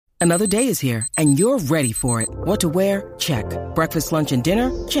Another day is here, and you're ready for it. What to wear? Check. Breakfast, lunch, and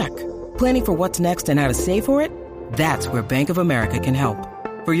dinner? Check. Planning for what's next and how to save for it? That's where Bank of America can help.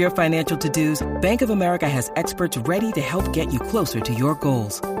 For your financial to-dos, Bank of America has experts ready to help get you closer to your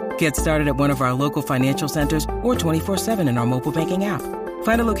goals. Get started at one of our local financial centers or 24/7 in our mobile banking app.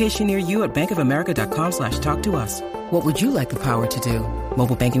 Find a location near you at bankofamerica.com/talktous. What would you like the power to do?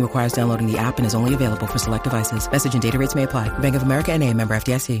 Mobile banking requires downloading the app and is only available for select devices. Message and data rates may apply. Bank of America N.A., member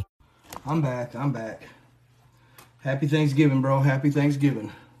FDIC. I'm back. Happy Thanksgiving, bro. Happy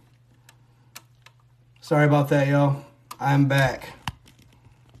Thanksgiving. Sorry about that, yo. I'm back.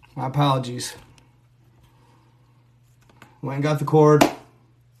 My apologies. Went and got the cord.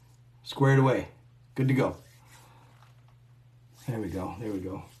 Squared away. Good to go. There we go.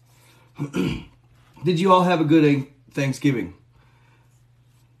 Did you all have a good Thanksgiving?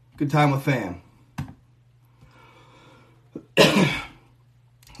 Good time with fam.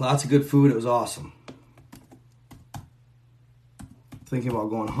 Lots of good food. It was awesome. Thinking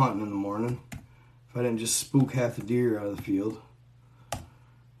about going hunting in the morning. If I didn't just spook half the deer out of the field.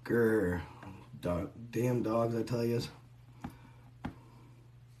 Grr. Damn dogs, I tell you.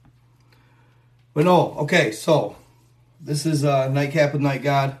 But no, okay, so this is Nightcap with Night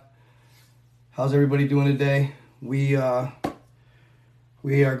God. How's everybody doing today? We are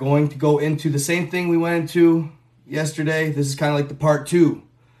going to go into the same thing we went into yesterday. This is kind of like the part 2,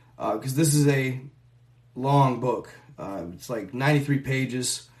 because this is a long book. It's like 93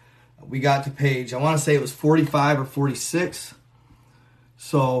 pages. We got to page, I want to say it was 45 or 46.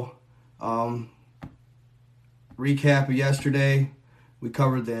 So, recap of yesterday, we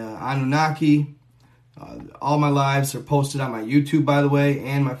covered the Anunnaki. All my lives are posted on my YouTube, by the way,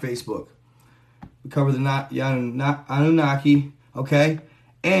 and my Facebook. We covered the Anunnaki, okay?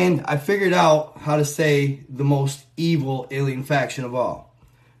 And I figured out how to say the most evil alien faction of all.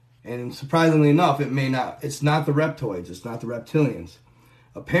 And surprisingly enough, it's not the reptoids, it's not the reptilians.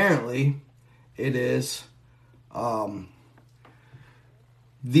 Apparently, it is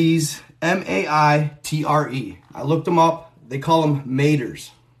these M-A-I-T-R-E. I looked them up. They call them Maters.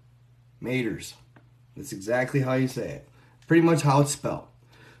 Maters. That's exactly how you say it. Pretty much how it's spelled.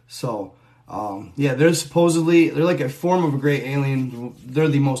 So, they're like a form of a great alien. They're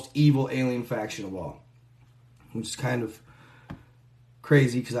the most evil alien faction of all. Which is kind of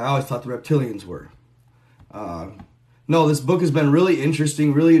crazy because I always thought the reptilians were. No, this book has been really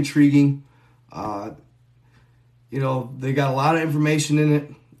interesting, really intriguing. They got a lot of information in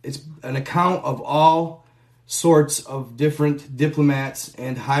it. It's an account of all sorts of different diplomats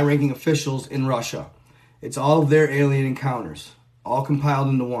and high-ranking officials in Russia. It's all of their alien encounters, all compiled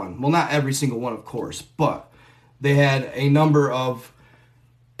into one. Well, not every single one, of course, but they had a number of...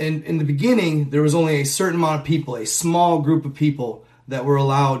 In the beginning, there was only a certain amount of people, a small group of people that were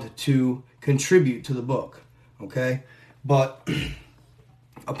allowed to contribute to the book, okay? But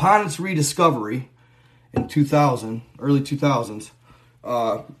upon its rediscovery in early 2000s,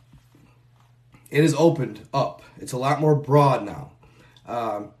 it has opened up. It's a lot more broad now.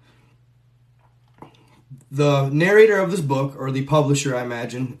 The narrator of this book, or the publisher, I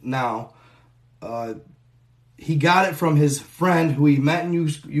imagine, now, he got it from his friend who he met in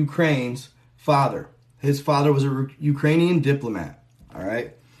Ukraine's father. His father was a Ukrainian diplomat, all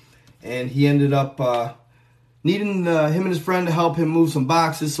right? And he ended up needing him and his friend to help him move some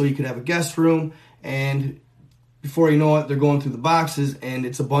boxes so he could have a guest room. And before you know it, they're going through the boxes, and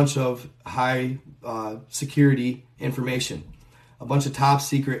it's a bunch of high security information, a bunch of top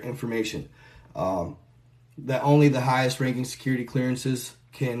secret information that only the highest ranking security clearances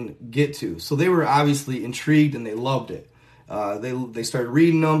can get to. So they were obviously intrigued, and they loved it. They started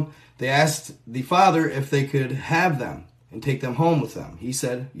reading them. They asked the father if they could have them and take them home with them. He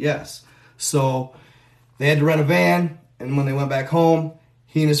said yes. So they had to rent a van, and when they went back home,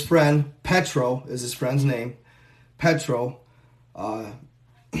 he and his friend, Petro is his friend's name, Petro, I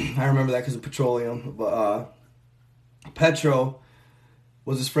remember that because of petroleum, but Petro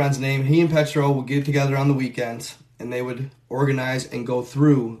was his friend's name. He and Petro would get together on the weekends, and they would organize and go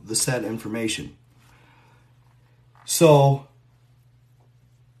through the said information. So,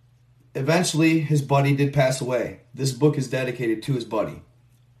 eventually, his buddy did pass away. This book is dedicated to his buddy.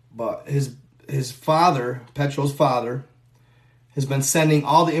 But his father, Petro's father, has been sending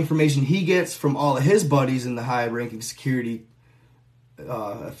all the information he gets from all of his buddies in the high-ranking security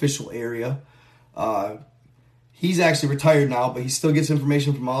official area. He's actually retired now, but he still gets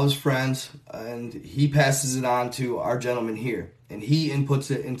information from all his friends, and he passes it on to our gentleman here, and he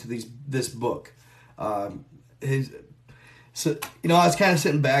inputs it into this book. So, I was kind of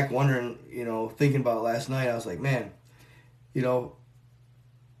sitting back wondering, thinking about it last night. I was like, man,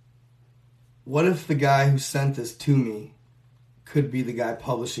 what if the guy who sent this to me could be the guy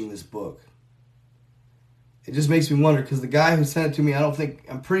publishing this book? It just makes me wonder, because the guy who sent it to me,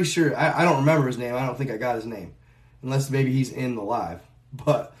 I'm pretty sure, I don't remember his name. I don't think I got his name, unless maybe he's in the live.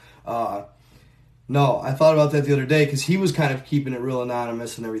 But, no, I thought about that the other day, because he was kind of keeping it real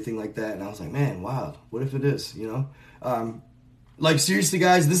anonymous and everything like that. And I was like, man, wow, what if it is, Like, seriously,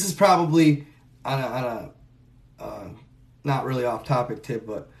 guys, this is probably on a not really off-topic tip,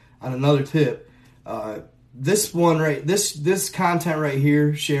 but on another tip. This content right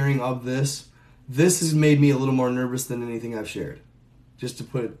here, sharing of this has made me a little more nervous than anything I've shared. Just to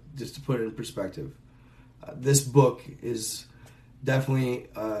put it in perspective, this book is definitely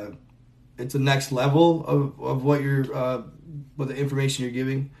it's the next level of what what the information you're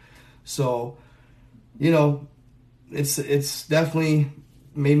giving. So, it's definitely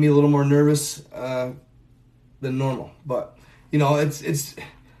made me a little more nervous than normal. But it's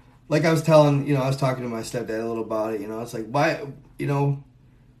like I was talking to my stepdad a little about it. It's like,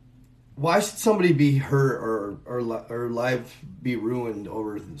 why should somebody be hurt or life be ruined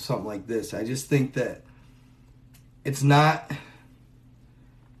over something like this? I just think that it's not.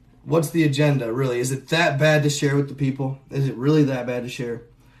 What's the agenda, really? Is it that bad to share with the people? Is it really that bad to share?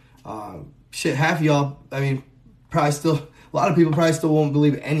 Half of y'all, probably still, a lot of people probably still won't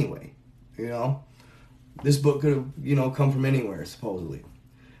believe it anyway. This book could have, come from anywhere, supposedly.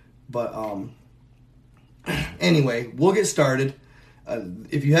 But anyway, we'll get started.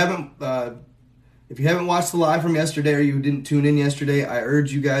 If you haven't watched the live from yesterday, or you didn't tune in yesterday, I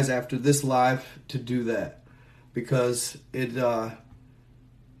urge you guys after this live to do that, because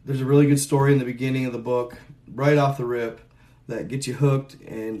there's a really good story in the beginning of the book, right off the rip, that gets you hooked.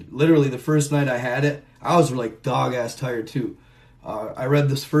 And literally the first night I had it, I was like dog-ass tired too. I read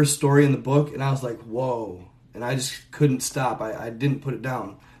this first story in the book, and I was like, whoa. And I just couldn't stop. I didn't put it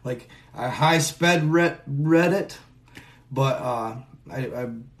down. Like, I high-sped read it, but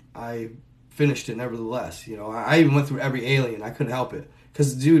I finished it nevertheless. I even went through every alien. I couldn't help it.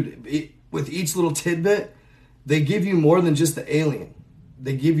 Because, dude, with each little tidbit, they give you more than just the alien.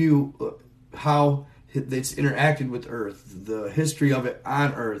 They give you how it's interacted with Earth, the history of it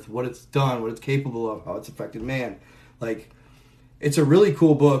on Earth, what it's done, what it's capable of, how it's affected man. Like, it's a really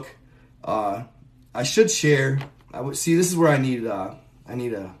cool book. I should share. This is where I need a. I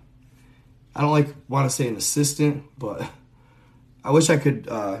don't want to say an assistant, but I wish I could.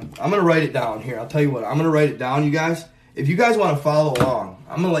 I'm gonna write it down here. I'll tell you what. I'm gonna write it down, you guys. If you guys want to follow along,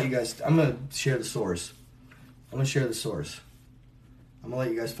 I'm gonna share the source. I'm gonna share the source. I'm going to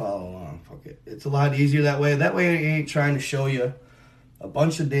let you guys follow along. Fuck it. It's a lot easier that way. That way I ain't trying to show you a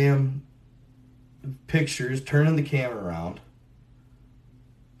bunch of damn pictures, turning the camera around.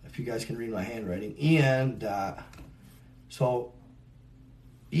 If you guys can read my handwriting. En dot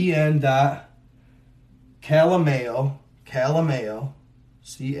Calameo, Calameo,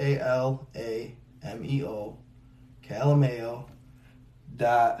 Calameo.com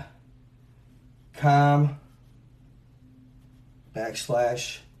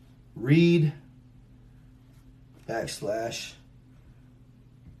 /read /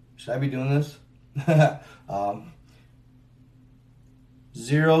 should I be doing this?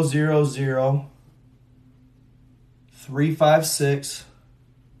 000 356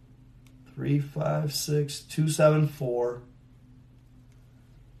 274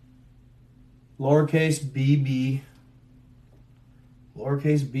 bb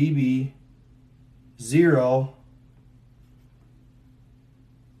 0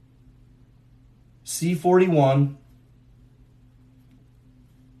 C41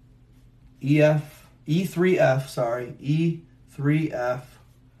 E3F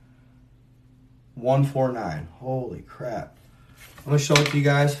 149. Holy crap. I'm going to show it to you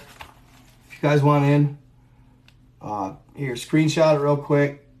guys. If you guys want in, here, screenshot it real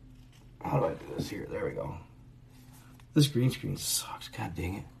quick. How do I do this here? There we go. This green screen sucks. God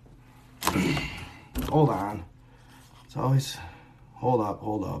dang it. Hold on. It's always, hold up.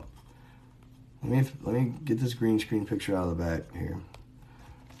 Let me get this green screen picture out of the back here.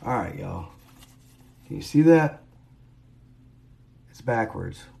 All right, y'all. Can you see that? It's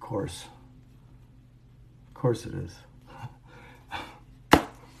backwards, of course. Of course it is.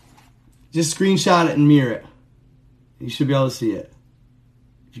 Just screenshot it and mirror it. You should be able to see it.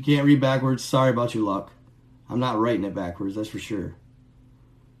 If you can't read backwards, sorry about your luck. I'm not writing it backwards, that's for sure.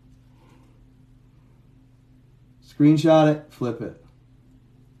 Screenshot it, flip it.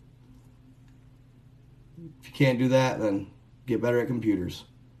 If you can't do that, then get better at computers.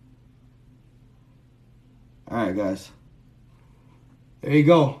 Alright, guys. There you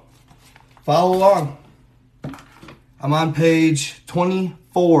go. Follow along. I'm on page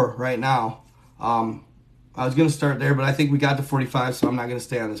 24 right now I was going to start there, but I think we got to 45, so I'm not going to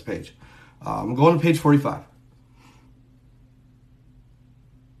stay on this page. I'm going to page 45.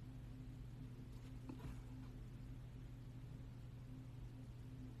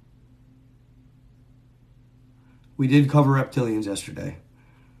 We did cover reptilians yesterday.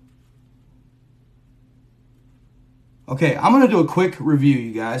 Okay, I'm going to do a quick review,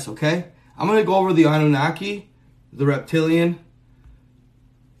 you guys, okay? I'm going to go over the Anunnaki, the reptilian,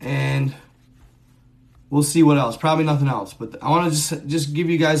 and we'll see what else. Probably nothing else, but I want to just give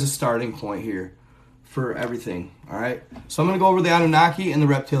you guys a starting point here for everything, all right? So I'm going to go over the Anunnaki and the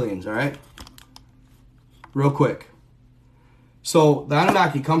reptilians, all right? Real quick. So the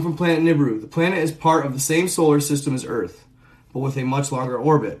Anunnaki come from planet Nibiru. The planet is part of the same solar system as Earth, but with a much longer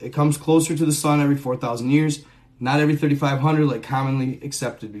orbit. It comes closer to the sun every 4,000 years, not every 3,500 like commonly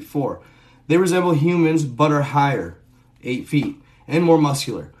accepted before. They resemble humans but are higher, 8 feet, and more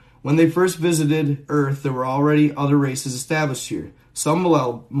muscular. When they first visited Earth, there were already other races established here, some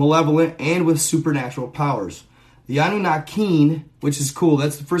malevolent and with supernatural powers. The Anunnaki, which is cool,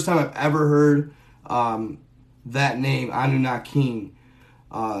 that's the first time I've ever heard that name, Anunnaki.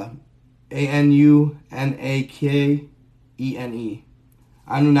 Anunnakene.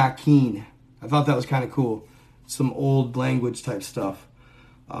 Anunnaki. I thought that was kind of cool. Some old language type stuff.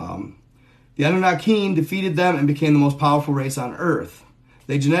 The Anunnaki defeated them and became the most powerful race on Earth.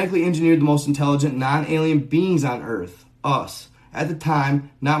 They genetically engineered the most intelligent non-alien beings on Earth, us, at the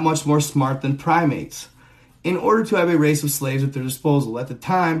time not much more smart than primates, in order to have a race of slaves at their disposal. At the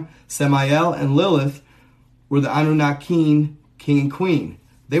time, Samael and Lilith were the Anunnaki king and queen.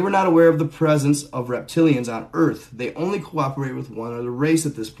 They were not aware of the presence of reptilians on Earth. They only cooperate with one other race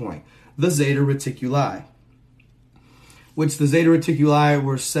at this point, the Zeta Reticuli, which the Zeta Reticuli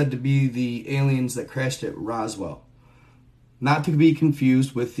were said to be the aliens that crashed at Roswell. Not to be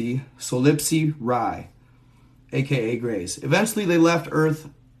confused with the Solipsi Rai, aka Greys. Eventually they left Earth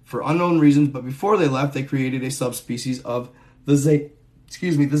for unknown reasons, but before they left, they created a subspecies of the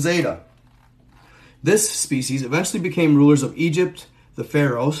Zeta. This species eventually became rulers of Egypt, the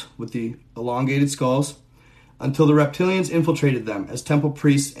pharaohs with the elongated skulls, until the reptilians infiltrated them as temple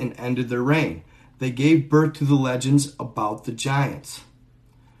priests and ended their reign. They gave birth to the legends about the giants.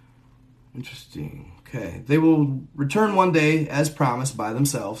 Interesting. Okay. They will return one day as promised by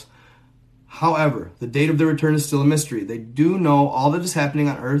themselves. However, the date of their return is still a mystery. They do know all that is happening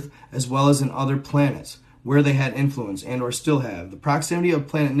on Earth as well as in other planets where they had influence and or still have. The proximity of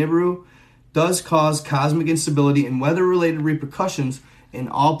planet Nibiru does cause cosmic instability and weather-related repercussions in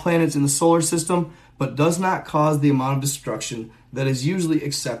all planets in the solar system, but does not cause the amount of destruction that is usually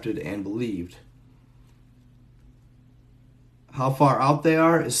accepted and believed. How far out they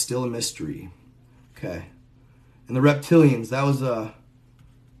are is still a mystery. Okay. And the reptilians, that was a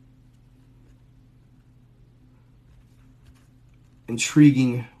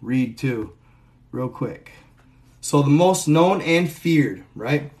intriguing read too, real quick. So the most known and feared,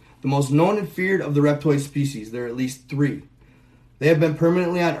 right? The most known and feared of the reptoid species, there are at least 3. They have been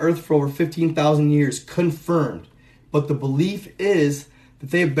permanently on Earth for over 15,000 years, confirmed. But the belief is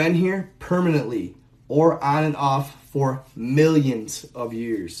that they have been here permanently or on and off for millions of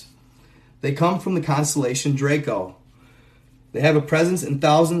years. They come from the constellation Draco. They have a presence in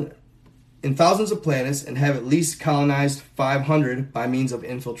thousands of planets and have at least colonized 500 by means of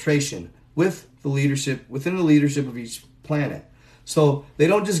infiltration within the leadership of each planet. So they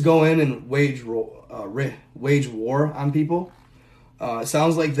don't just go in and wage war on people. It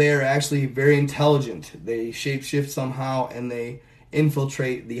sounds like they are actually very intelligent. They shapeshift somehow and they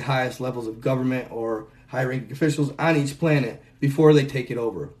infiltrate the highest levels of government or high-ranking officials on each planet before they take it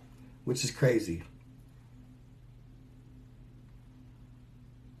over, which is crazy.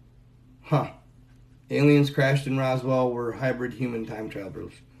 Huh. Aliens crashed in Roswell were hybrid human time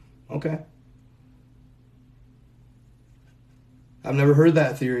travelers. Okay. I've never heard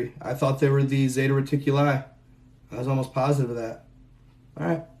that theory. I thought they were the Zeta Reticuli. I was almost positive of that. All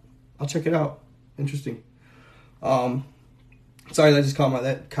right. I'll check it out. Interesting. Sorry,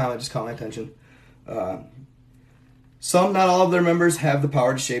 that comment just caught my attention. Some, not all of their members have the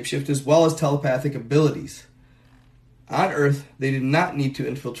power to shapeshift as well as telepathic abilities. On Earth, they did not need to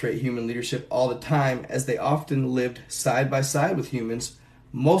infiltrate human leadership all the time, as they often lived side by side with humans,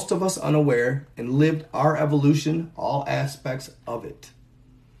 most of us unaware, and lived our evolution, all aspects of it.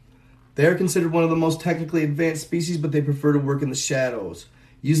 They are considered one of the most technically advanced species, but they prefer to work in the shadows,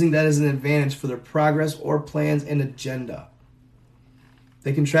 using that as an advantage for their progress or plans and agenda.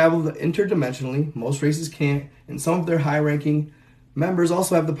 They can travel interdimensionally, most races can't, and some of their high-ranking members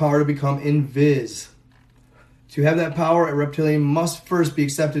also have the power to become invis. To have that power, a reptilian must first be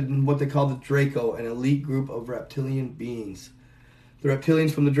accepted in what they call the Draco, an elite group of reptilian beings. The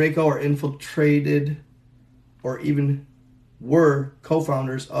reptilians from the Draco are infiltrated or even were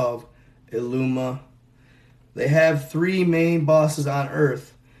co-founders of Illuma. They have three main bosses on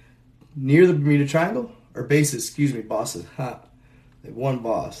Earth near the Bermuda Triangle, or bases, bosses. They have one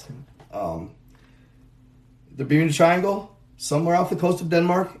boss. The Bermuda Triangle, somewhere off the coast of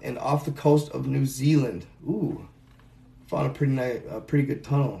Denmark and off the coast of New Zealand. Ooh, found a pretty good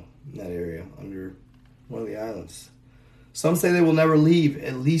tunnel in that area under one of the islands. Some say they will never leave,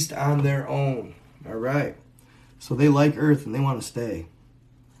 at least on their own. All right. So they like Earth and they want to stay.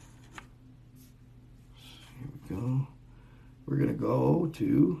 Here we go. We're going to go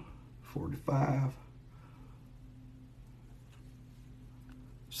to 45.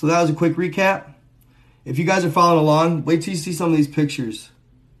 So that was a quick recap. If you guys are following along, wait till you see some of these pictures.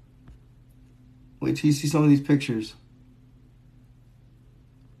 Wait till you see some of these pictures.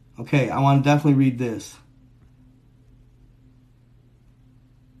 Okay, I want to definitely read this.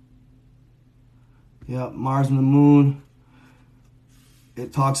 Yep, Mars and the Moon.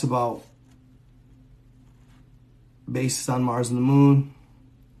 It talks about bases on Mars and the Moon,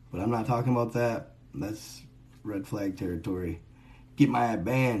 but I'm not talking about that. That's red flag territory. Get my ad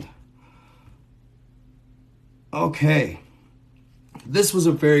banned. Okay, this was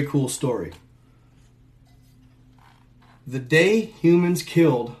a very cool story. The day humans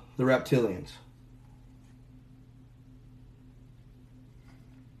killed the reptilians.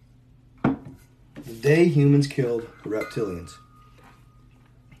 The day humans killed the reptilians.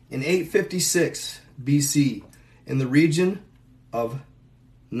 In 856 BC, in the region of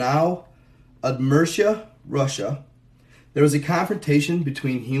now Udmurtia, Russia, there was a confrontation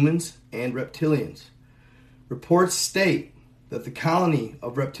between humans and reptilians. Reports state that the colony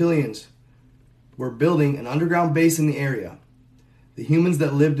of reptilians were building an underground base in the area. The humans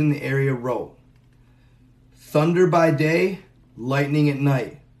that lived in the area wrote, "Thunder by day, lightning at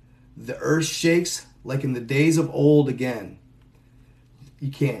night. The earth shakes like in the days of old again."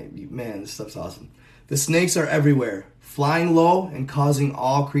 Man, this stuff's awesome. "The snakes are everywhere, flying low and causing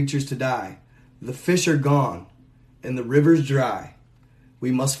all creatures to die. The fish are gone, and the rivers dry.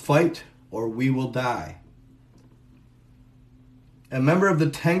 We must fight or we will die." A member of the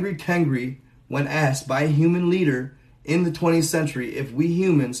Tengri Tengri, when asked by a human leader in the 20th century if we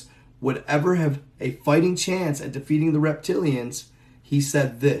humans would ever have a fighting chance at defeating the reptilians, he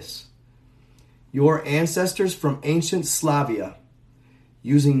said this: "Your ancestors from ancient Slavia,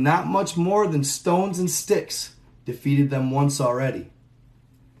 using not much more than stones and sticks, defeated them once already.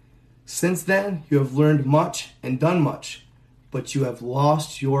 Since then, you have learned much and done much, but you have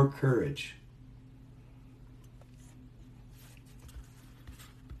lost your courage."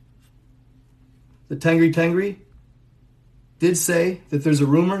 The Tengri Tengri did say that there's a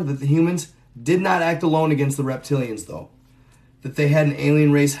rumor that the humans did not act alone against the reptilians, though, that they had an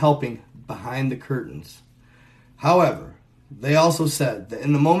alien race helping behind the curtains. However, they also said that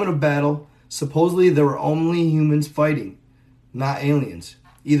in the moment of battle, supposedly there were only humans fighting, not aliens.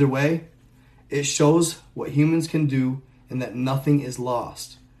 Either way, it shows what humans can do and that nothing is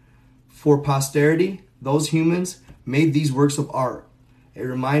lost. For posterity, those humans made these works of art, a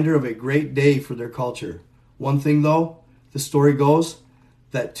reminder of a great day for their culture. One thing though, the story goes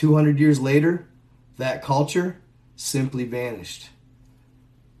that 200 years later, that culture simply vanished.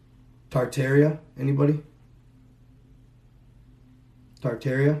 Tartaria, anybody?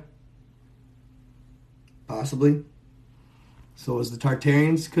 Tartaria? Possibly. So as the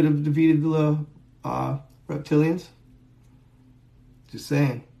Tartarians could have defeated the reptilians? Just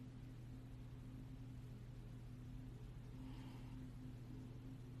saying.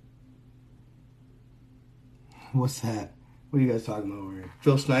 What's that? What are you guys talking about over here?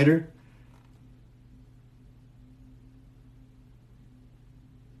 Phil Snyder?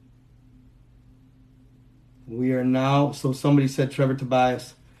 We are now, so somebody said, Trevor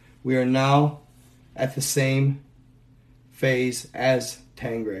Tobias, we are now at the same phase as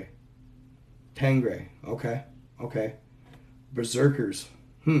Tengri. Tengri, okay. Berserkers.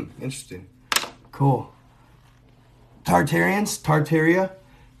 Interesting. Cool. Tartarians, Tartaria,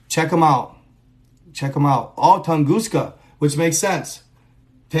 check them out. Oh, Tunguska, which makes sense.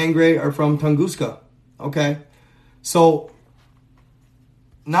 Tengri are from Tunguska. Okay. So,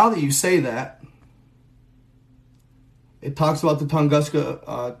 now that you say that, it talks about the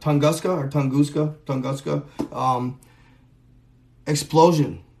Tunguska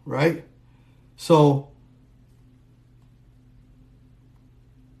explosion, right? So,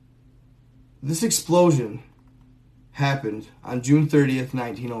 this explosion happened on June 30th,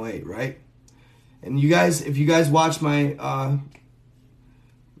 1908, right? And you guys, if you guys watch my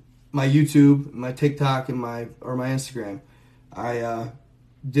my YouTube, my TikTok, and my Instagram, I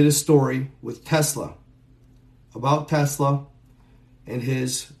did a story with Tesla about Tesla and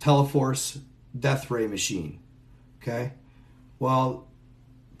his Teleforce death ray machine. Okay, well,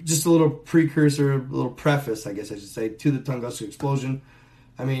 just a little precursor, a little preface, I guess I should say, to the Tunguska explosion.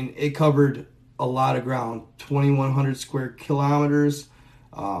 I mean, it covered a lot of ground, 2,100 square kilometers.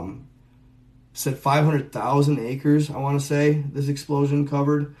 Said 500,000 acres, I want to say, this explosion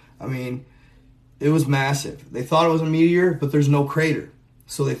covered. I mean, it was massive. They thought it was a meteor, but there's no crater.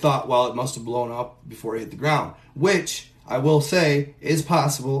 So they thought, well, it must have blown up before it hit the ground, which I will say is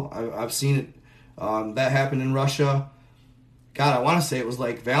possible. I've seen it. That happened in Russia. God, I want to say it was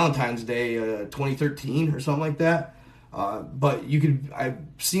like Valentine's Day 2013 or something like that. But I've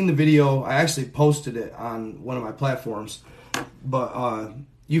seen the video. I actually posted it on one of my platforms. But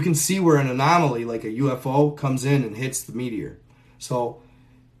you can see where an anomaly, like a UFO, comes in and hits the meteor. So,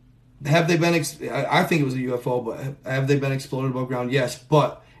 have they been, I think it was a UFO, but have they been exploded above ground? Yes,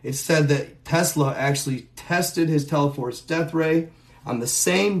 but it's said that Tesla actually tested his Teleforce death ray on the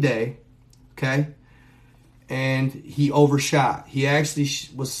same day, okay, and he overshot. He actually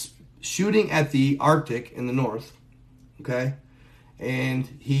was shooting at the Arctic in the north, okay, and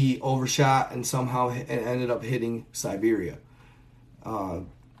he overshot and somehow ended up hitting Siberia.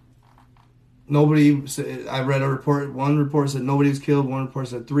 Nobody. I read a report. One report said nobody was killed. One report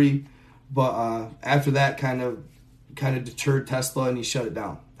said 3. But after that, kind of deterred Tesla, and he shut it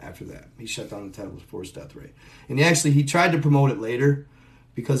down. After that, he shut down the Teleforce death ray. And he tried to promote it later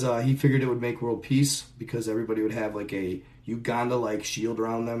because he figured it would make world peace because everybody would have like a Uganda-like shield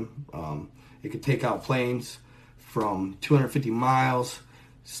around them. It could take out planes from 250 miles,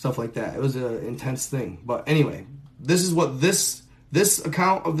 stuff like that. It was an intense thing. But anyway, this is what this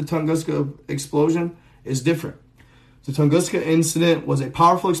account of the Tunguska explosion is different. The Tunguska incident was a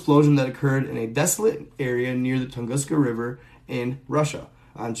powerful explosion that occurred in a desolate area near the Tunguska River in Russia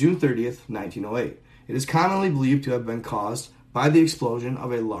on June 30th, 1908. It is commonly believed to have been caused by the explosion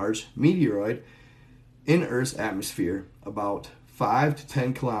of a large meteoroid in Earth's atmosphere about 5 to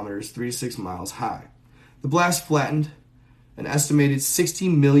 10 kilometers, 3 to 6 miles high. The blast flattened an estimated 60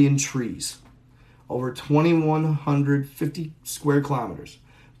 million trees over 2,150 square kilometers.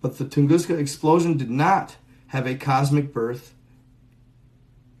 But the Tunguska explosion did not have a cosmic birth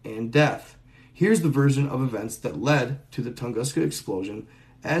and death. Here's the version of events that led to the Tunguska explosion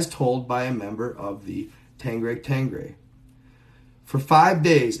as told by a member of the Tangray Tangray. For 5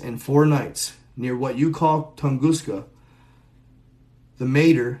 days and 4 nights, near what you call Tunguska, the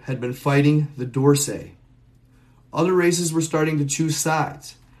Mater had been fighting the Dorsey. Other races were starting to choose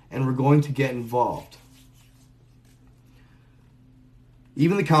sides and were going to get involved.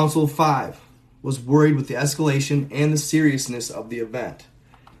 Even the Council of Five was worried with the escalation and the seriousness of the event.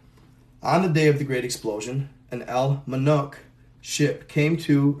 On the day of the Great Explosion, an El Manouk ship came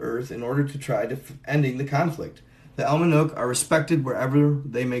to Earth in order to try to ending the conflict. The El Manouk are respected wherever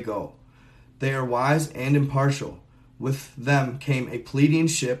they may go. They are wise and impartial. With them came a Pleiadian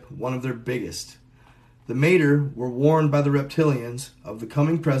ship, one of their biggest. The Mater were warned by the reptilians of the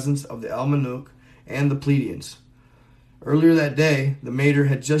coming presence of the El Manouk and the Pleiadians. Earlier that day, the Mater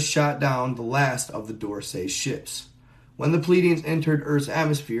had just shot down the last of the Dorsey ships. When the Pleiadians entered Earth's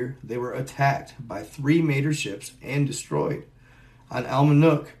atmosphere, they were attacked by 3 Mater ships and destroyed. On El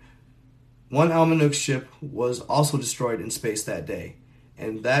Manouk, one El Manouk ship was also destroyed in space that day,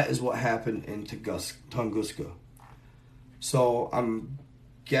 and that is what happened in Tunguska. So I'm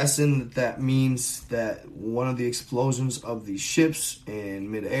guessing that means that one of the explosions of the ships in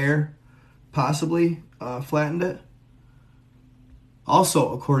midair possibly flattened it.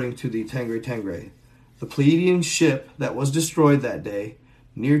 Also, according to the Tangray Tangray, the Pleiadian ship that was destroyed that day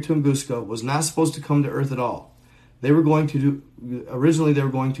near Tunguska was not supposed to come to Earth at all. Originally they were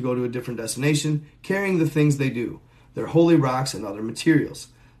going to go to a different destination, carrying the things they do, their holy rocks and other materials.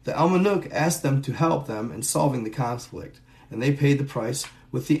 The El Manouk asked them to help them in solving the conflict, and they paid the price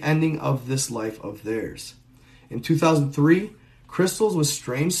with the ending of this life of theirs. In 2003, crystals with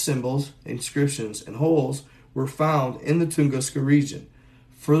strange symbols, inscriptions, and holes were found in the Tunguska region.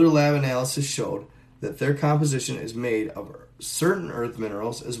 Further lab analysis showed that their composition is made of certain earth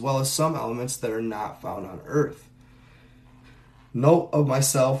minerals as well as some elements that are not found on Earth. Note of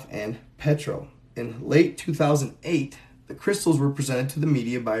myself and Petro. In late 2008, the crystals were presented to the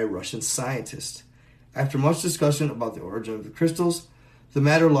media by a Russian scientist. After much discussion about the origin of the crystals, the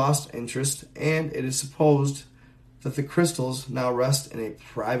matter lost interest, and it is supposed that the crystals now rest in a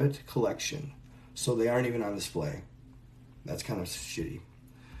private collection. So they aren't even on display. That's kind of shitty.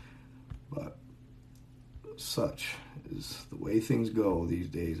 But Such is the way things go these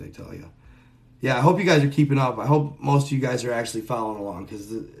days, I tell you. Yeah, I hope you guys are keeping up. I hope most of you guys are actually following along, because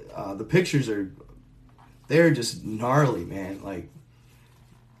the pictures they're just gnarly, man. Like,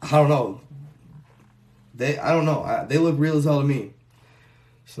 I don't know. They look real as hell to me.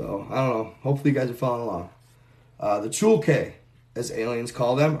 So, I don't know. Hopefully you guys are following along. The Chulke, as aliens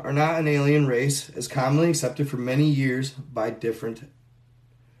call them, are not an alien race, as commonly accepted for many years by different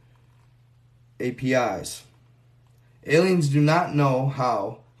APIs. Aliens do not know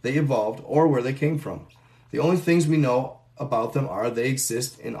how they evolved or where they came from. The only things we know about them are they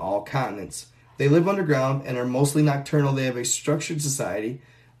exist in all continents. They live underground and are mostly nocturnal. They have a structured society,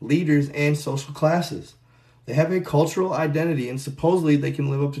 leaders, and social classes. They have a cultural identity, and supposedly they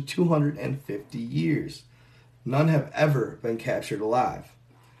can live up to 250 years. None have ever been captured alive.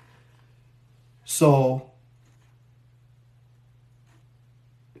 So,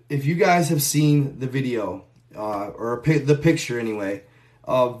 if you guys have seen the video, or the picture anyway,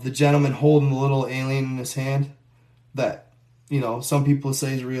 of the gentleman holding the little alien in his hand, that, some people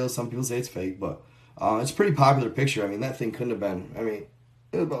say is real, some people say it's fake, but it's a pretty popular picture. I mean, that thing couldn't have been,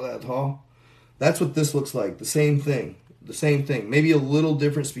 it was about that tall. That's what this looks like. The same thing. Maybe a little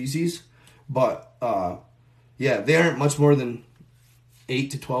different species, but yeah, they aren't much more than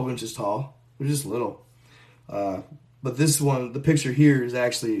 8 to 12 inches tall. They're just little. But this one, the picture here is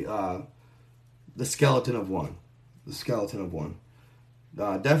actually the skeleton of one.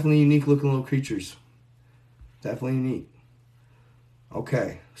 Definitely unique looking little creatures. Definitely unique.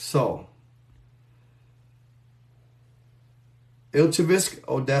 Okay, so Ilchevsk,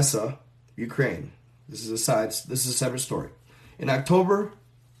 Odessa, Ukraine. This is a separate story. On October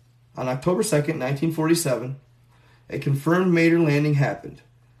 2nd, 1947, a confirmed maiden landing happened.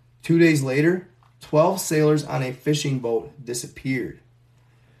 2 days later, 12 sailors on a fishing boat disappeared.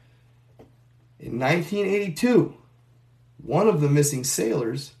 In 1982, one of the missing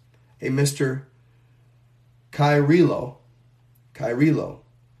sailors, a Mr. Kyrilo,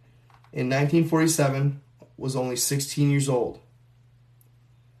 in 1947 was only 16 years old,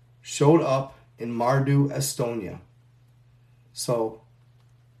 showed up in Mardu, Estonia. So,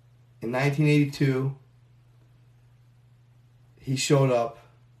 in 1982, he showed up.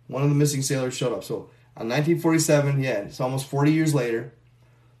 One of the missing sailors showed up. So, on 1947, yeah, it's almost 40 years later,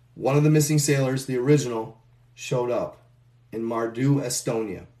 one of the missing sailors, the original, showed up in Mardu,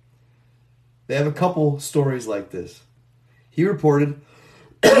 Estonia. They have a couple stories like this. He reported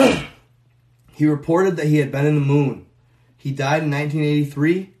that he had been in the moon. He died in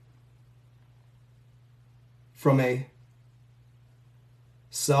 1983 from a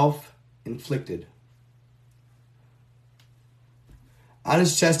self-inflicted. On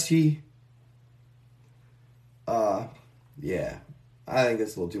his chest, yeah, I think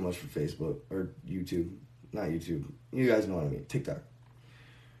that's a little too much for Facebook or YouTube. Not YouTube. You guys know what I mean. TikTok.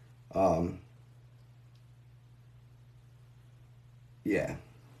 Yeah.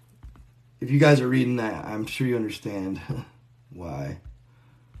 If you guys are reading that, I'm sure you understand why.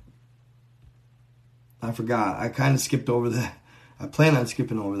 I forgot. I kind of skipped over that. I plan on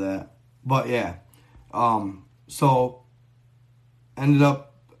skipping over that. But yeah. So, ended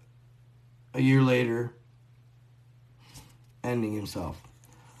up a year later ending himself.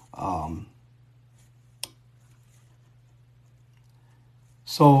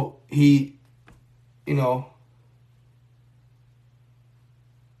 So he,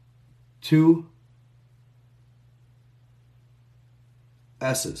 two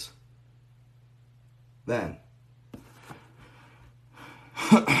S's. Then.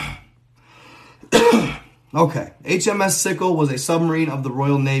 Okay. HMS Sickle was a submarine of the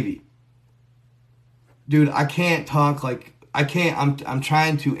Royal Navy. Dude, I can't talk like... I'm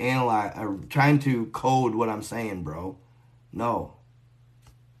trying to analyze... I'm trying to code what I'm saying, bro. No.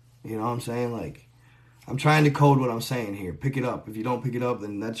 You know what I'm saying? Like, I'm trying to code what I'm saying here. Pick it up. If you don't pick it up,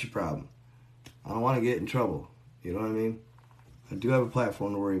 then that's your problem. I don't want to get in trouble. You know what I mean? I do have a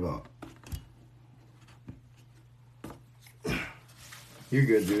platform to worry about. You're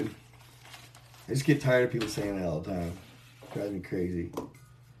good, dude. I just get tired of people saying that all the time. It drives me crazy.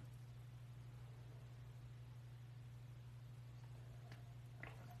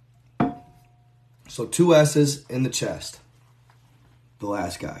 So 2 S's in the chest. The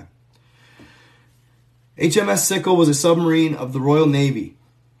last guy. HMS Sickle was a submarine of the Royal Navy.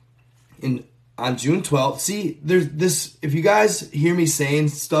 On June 12th. See, there's this... If you guys hear me saying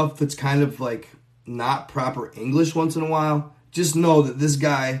stuff that's kind of like not proper English once in a while, just know that this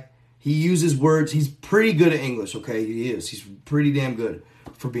guy, he uses words. He's pretty good at English, okay? He is. He's pretty damn good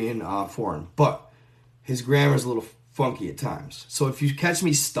for being foreign. But his grammar is a little funky at times. So if you catch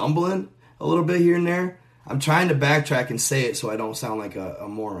me stumbling a little bit here and there, I'm trying to backtrack and say it so I don't sound like a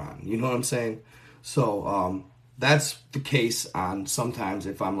moron. You know what I'm saying? So that's the case on sometimes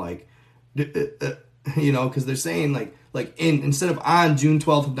if I'm like, you know, because they're saying like instead of on June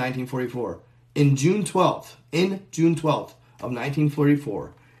 12th of 1944, in June 12th of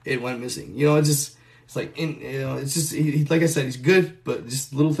 1944, it went missing. You know, it's like it's just like I said, he's good, but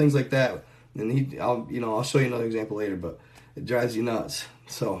just little things like that. And I'll show you another example later, but it drives you nuts.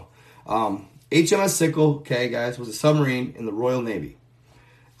 So, HMS Sickle, okay, guys, was a submarine in the Royal Navy.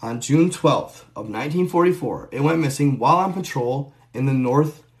 On June 12th of 1944, it went missing while on patrol in the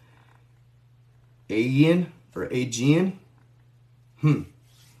North Aegean.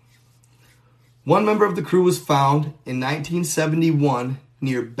 One member of the crew was found in 1971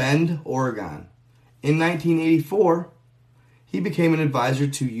 near Bend, Oregon. In 1984, he became an advisor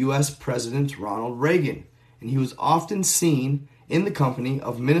to U.S. President Ronald Reagan, and he was often seen in the company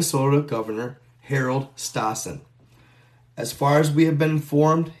of Minnesota Governor Harold Stassen. As far as we have been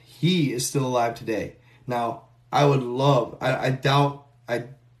informed, he is still alive today. Now, I would love, I doubt,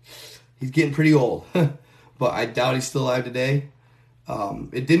 he's getting pretty old, but I doubt he's still alive today.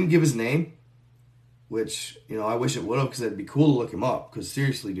 It didn't give his name, which, you know, I wish it would have, because it'd be cool to look him up. Because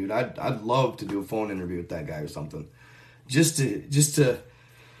seriously, dude, I'd love to do a phone interview with that guy or something, just to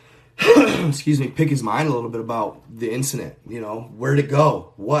excuse me, pick his mind a little bit about the incident. You know, where'd it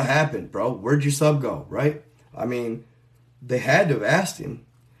go? What happened, bro? Where'd your sub go? Right? I mean, they had to have asked him.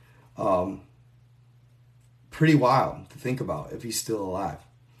 Pretty wild to think about if he's still alive.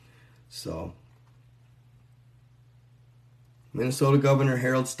 So, Minnesota Governor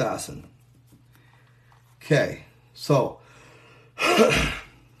Harold Stassen. Okay, so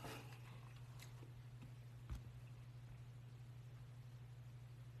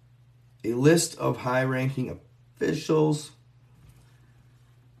a list of high-ranking officials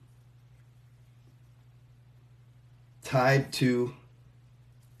tied to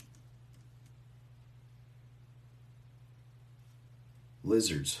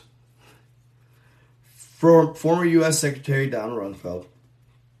lizards. Former U.S. Secretary Donald Rumsfeld,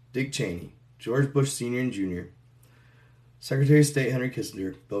 Dick Cheney, George Bush Sr. and Jr., Secretary of State Henry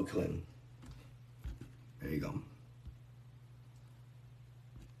Kissinger, Bill Clinton. There you go.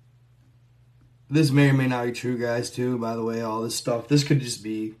 This may or may not be true, guys, too, by the way, all this stuff. This could just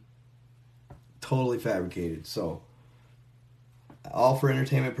be totally fabricated. So, all for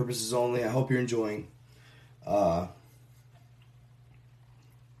entertainment purposes only. I hope you're enjoying.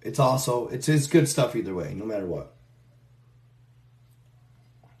 It's good stuff either way, no matter what.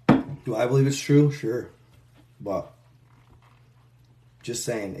 Do I believe it's true? Sure. But just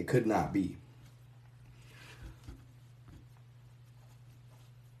saying, it could not be.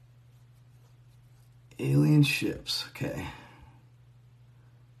 Alien ships. Okay.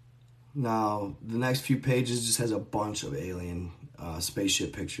 Now, the next few pages just has a bunch of alien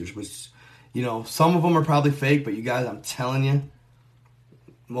spaceship pictures, which, you know, some of them are probably fake, but you guys, I'm telling you,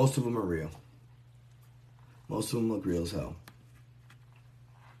 most of them are real. Most of them look real as hell.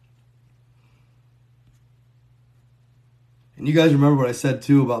 And you guys remember what I said,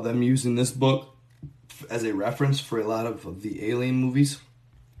 too, about them using this book as a reference for a lot of the alien movies?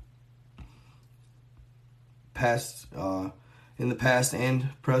 In the past and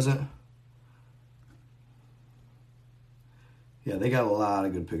present. Yeah, they got a lot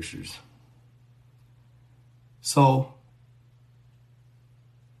of good pictures. So,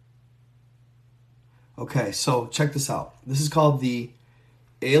 okay, so check this out. This is called the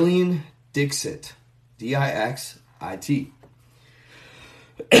Alien Dixit. D-I-X-I-T.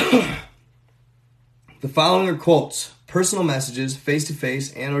 The following are quotes, personal messages,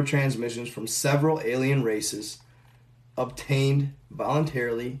 face-to-face and or transmissions from several alien races obtained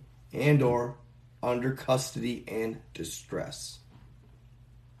voluntarily and or under custody and distress.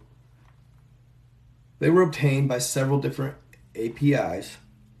 They were obtained by several different APIs.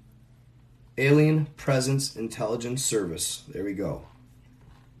 Alien Presence Intelligence Service. There we go.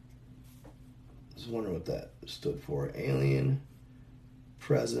 I was wondering what that stood for. Alien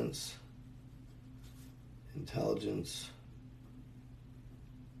Presence Intelligence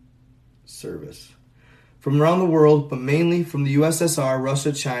Service. From around the world, but mainly from the USSR,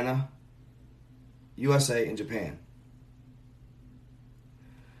 Russia, China, USA, and Japan.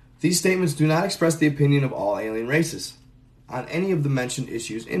 These statements do not express the opinion of all alien races on any of the mentioned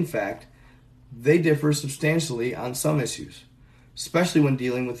issues. In fact, they differ substantially on some issues, especially when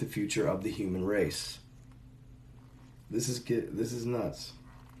dealing with the future of the human race. This is nuts.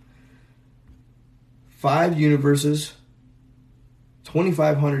 5 universes,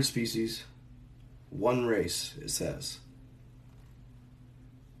 2,500 species, 1 race, it says.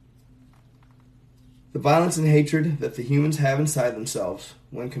 The violence and hatred that the humans have inside themselves,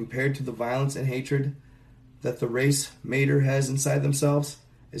 when compared to the violence and hatred that the race Mater has inside themselves,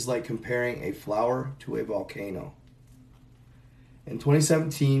 is like comparing a flower to a volcano. In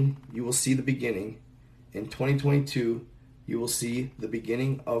 2017, you will see the beginning. In 2022, you will see the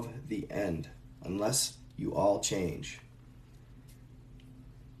beginning of the end, unless you all change.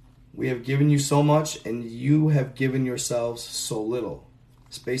 We have given you so much, and you have given yourselves so little.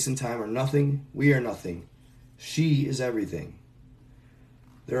 Space and time are nothing. We are nothing. She is everything.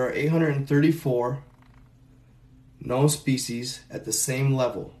 There are 834 known species at the same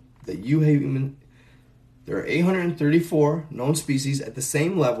level that you There are 834 known species at the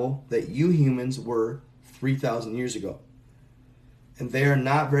same level that you humans were 3,000 years ago. And they are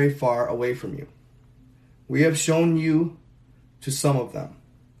not very far away from you. We have shown you to some of them,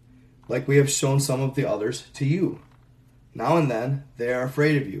 like we have shown some of the others to you. Now and then, they are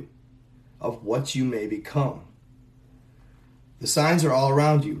afraid of you, of what you may become. The signs are all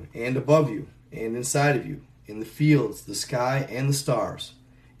around you, and above you, and inside of you, in the fields, the sky, and the stars,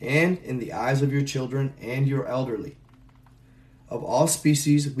 and in the eyes of your children and your elderly. Of all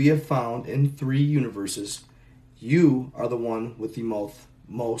species we have found in 3 universes, you are the one with the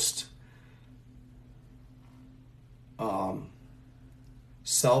most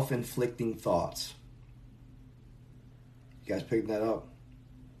self-inflicting thoughts. You guys picking that up?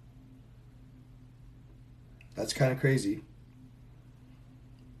 That's kind of crazy.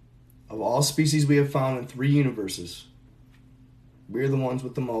 Of all species we have found in 3 universes, we're the ones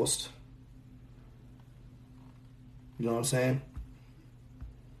with the most. You know what I'm saying?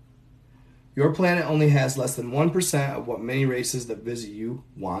 Your planet only has less than 1% of what many races that visit you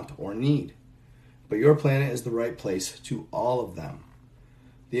want or need. But your planet is the right place to all of them.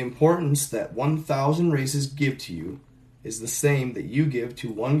 The importance that 1,000 races give to you is the same that you give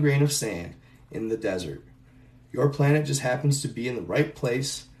to 1 grain of sand in the desert. Your planet just happens to be in the right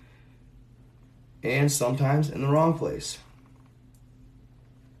place and sometimes in the wrong place.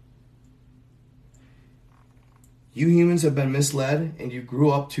 You humans have been misled and you grew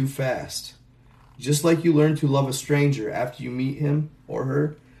up too fast. Just like you learn to love a stranger after you meet him or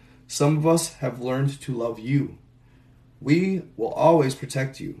her, some of us have learned to love you. We will always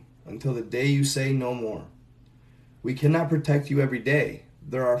protect you until the day you say no more. We cannot protect you every day.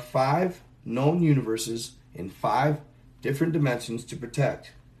 There are 5 known universes in 5 different dimensions to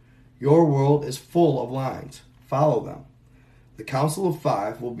protect. Your world is full of lines. Follow them. The Council of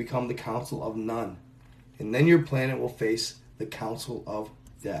 5 will become the Council of None, and then your planet will face the Council of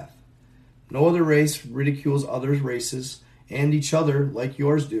Death. No other race ridicules other races and each other like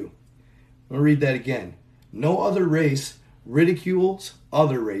yours do. I'm going to read that again. No other race ridicules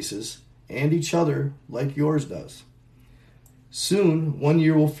other races and each other like yours does. Soon, 1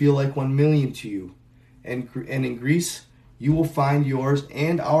 year will feel like 1 million to you, and in Greece, you will find yours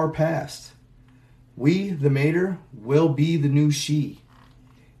and our past. We, the Mater, will be the new she.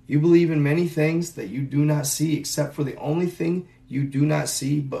 You believe in many things that you do not see, except for the only thing you do not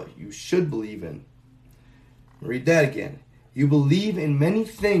see, but you should believe in. Read that again. You believe in many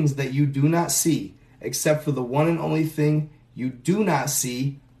things that you do not see, except for the one and only thing you do not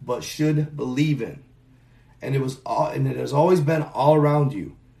see, but should believe in. And it has always been all around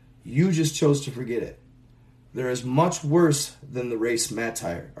you. You just chose to forget it. There is much worse than the race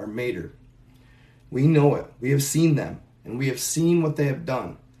Mater or Mater. We know it. We have seen them, and we have seen what they have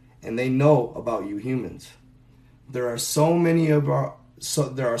done, and they know about you humans. There are so many of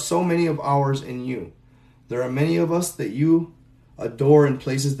ours in you. There are many of us that you adore in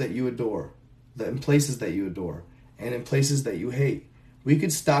places that you adore, and in places that you hate. We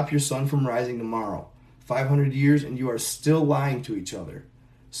could stop your sun from rising tomorrow, 500 years, and you are still lying to each other.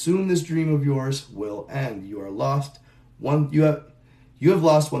 Soon this dream of yours will end. You are lost. You have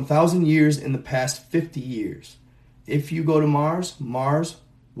lost 1,000 years in the past 50 years. If you go to Mars, Mars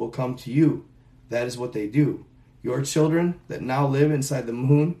will come to you. That is what they do. Your children that now live inside the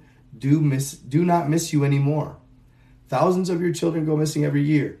moon do not miss you anymore. Thousands of your children go missing every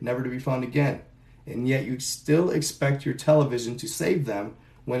year, never to be found again. And yet you still expect your television to save them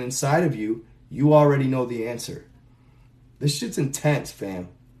when inside of you, you already know the answer. This shit's intense, fam.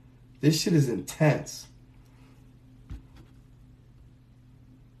 This shit is intense.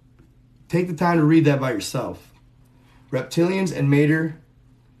 Take the time to read that by yourself. Reptilians and Mater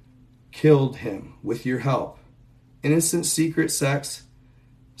killed him with your help. Innocent secret sections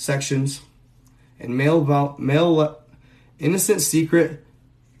and innocent secret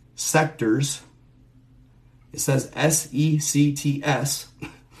sectors. It says SECTS.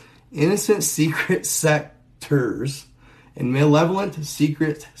 Innocent secret sectors and malevolent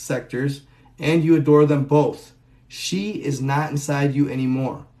secret sectors and you adore them both. She is not inside you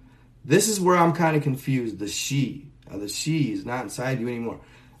anymore. This is where I'm kind of confused. The she is not inside you anymore.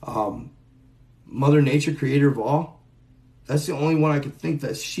 Mother Nature, creator of all, that's the only one I could think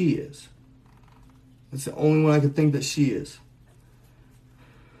that she is. That's the only one I could think that she is.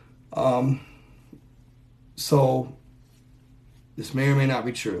 So, this may or may not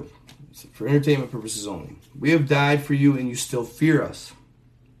be true. It's for entertainment purposes only. We have died for you and you still fear us.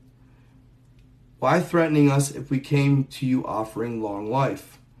 Why threatening us if we came to you offering long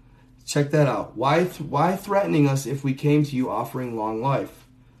life? Check that out. Why threatening us if we came to you offering long life?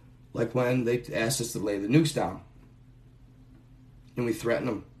 Like when they asked us to lay the nukes down. And we threaten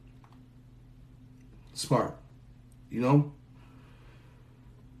them. Smart. You know?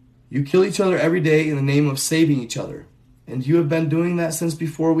 You kill each other every day in the name of saving each other. And you have been doing that since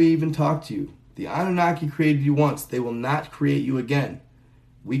before we even talked to you. The Anunnaki created you once. They will not create you again.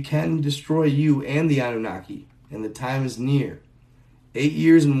 We can destroy you and the Anunnaki. And the time is near. 8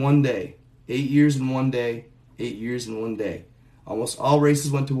 years and 1 day. 8 years and 1 day. 8 years and 1 day. Almost all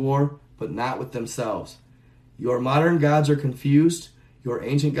races went to war, but not with themselves. Your modern gods are confused. Your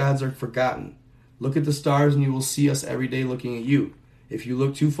ancient gods are forgotten. Look at the stars and you will see us every day looking at you. If you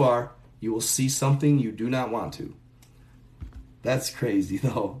look too far, you will see something you do not want to. That's crazy,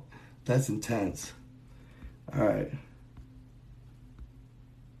 though. That's intense. All right.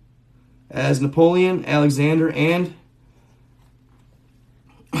 As Napoleon, Alexander, and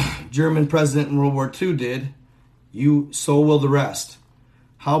German president in World War II did, so will the rest.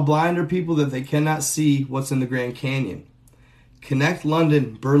 How blind are people that they cannot see what's in the Grand Canyon? Connect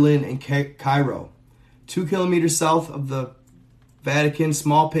London, Berlin, and Cairo. 2 kilometers south of the Vatican,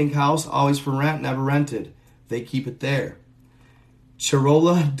 small pink house, always for rent, never rented. They keep it there.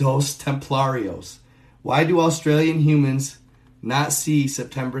 Chirola dos Templarios. Why do Australian humans not see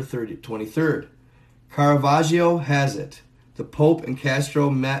September 23rd? Caravaggio has it. The Pope and Castro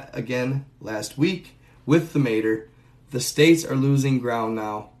met again last week with the mater. The states are losing ground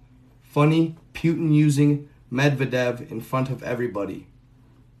now. Funny, Putin using Medvedev in front of everybody.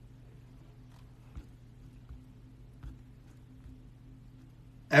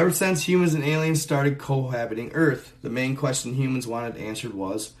 Ever since humans and aliens started cohabiting Earth, the main question humans wanted answered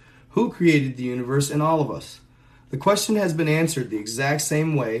was, who created the universe and all of us? The question has been answered the exact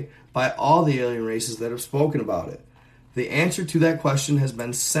same way by all the alien races that have spoken about it. The answer to that question has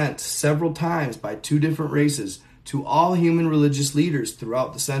been sent several times by 2 different races to all human religious leaders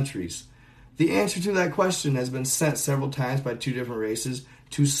throughout the centuries. The answer to that question has been sent several times by 2 different races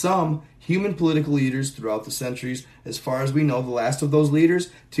to some human political leaders throughout the centuries. As far as we know, the last of those leaders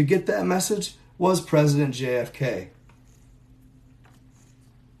to get that message was President JFK.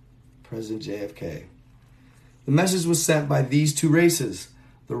 President JFK. The message was sent by these 2 races,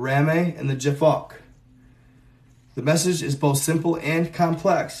 the Rame and the Jafok. The message is both simple and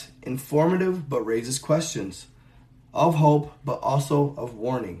complex, informative but raises questions, of hope but also of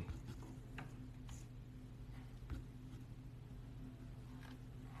warning.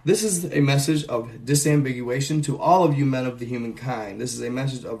 This is a message of disambiguation to all of you men of the humankind. This is a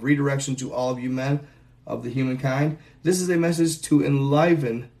message of redirection to all of you men of the humankind. This is a message to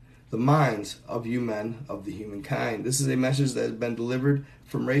enliven the minds of you men of the humankind. This is a message that has been delivered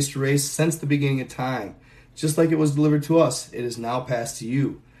from race to race since the beginning of time. Just like it was delivered to us, it is now passed to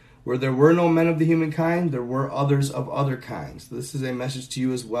you. Where there were no men of the humankind, there were others of other kinds. This is a message to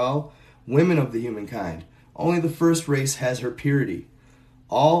you as well, women of the humankind. Only the first race has her purity.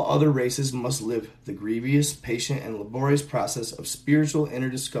 All other races must live the grievous, patient, and laborious process of spiritual inner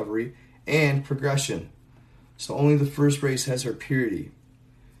discovery and progression. So only the first race has her purity.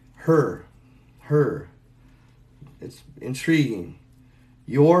 Her. It's intriguing.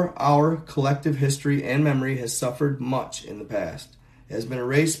 Our collective history and memory has suffered much in the past. It has been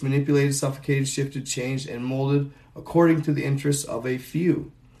erased, manipulated, suffocated, shifted, changed, and molded according to the interests of a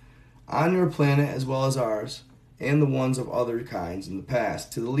few. On your planet as well as ours, and the ones of other kinds in the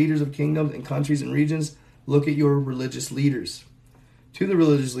past. To the leaders of kingdoms and countries and regions, look at your religious leaders. To the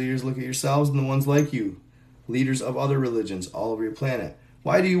religious leaders, look at yourselves and the ones like you, leaders of other religions all over your planet.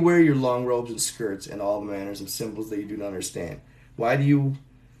 Why do you wear your long robes and skirts and all manners of symbols that you do not understand? Why do you,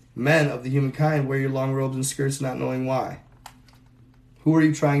 men of the humankind, wear your long robes and skirts not knowing why? Who are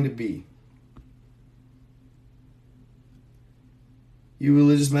you trying to be? You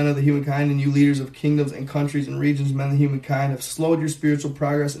religious men of the humankind and you leaders of kingdoms and countries and regions, men of the humankind, have slowed your spiritual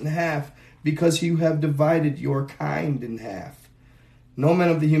progress in half because you have divided your kind in half. No men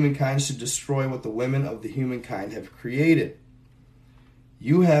of the humankind should destroy what the women of the humankind have created.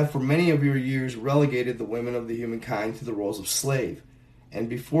 You have for many of your years relegated the women of the humankind to the roles of slave. And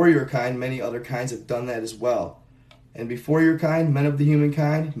before your kind, many other kinds have done that as well. And before your kind, men of the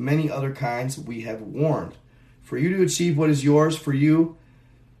humankind, many other kinds we have warned. For you to achieve what is yours, for you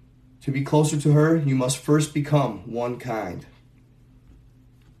to be closer to her, you must first become one kind.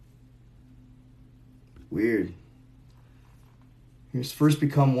 Weird. You must first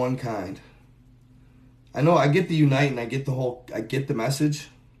become one kind. I know I get the unite and I get the message,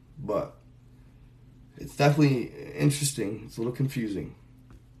 but it's definitely interesting. It's a little confusing.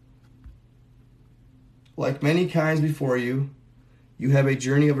 Like many kinds before you, you have a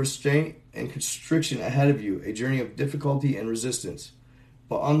journey of restraint and constriction ahead of you, a journey of difficulty and resistance.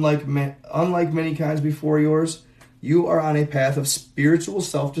 But unlike many kinds before yours, you are on a path of spiritual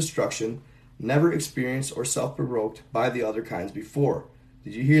self-destruction, never experienced or self-provoked by the other kinds before.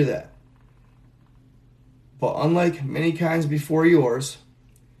 Did you hear that? But unlike many kinds before yours,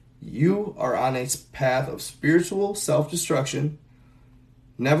 you are on a path of spiritual self-destruction,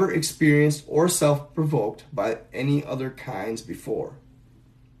 never experienced or self-provoked by any other kinds before.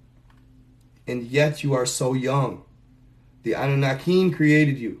 And yet you are so young. The Anunnaki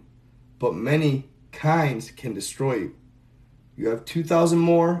created you, but many kinds can destroy you. You have 2,000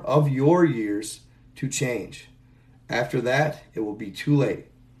 more of your years to change. After that, it will be too late.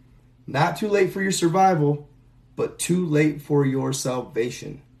 Not too late for your survival, but too late for your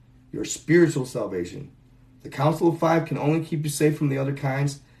salvation, your spiritual salvation. The Council of Five can only keep you safe from the other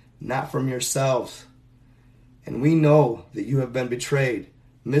kinds, not from yourselves. And we know that you have been betrayed,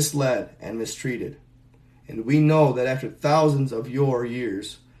 misled, and mistreated. And we know that after thousands of your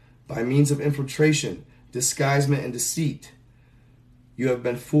years, by means of infiltration, disguisement, and deceit, you have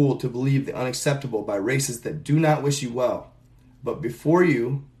been fooled to believe the unacceptable by races that do not wish you well. But before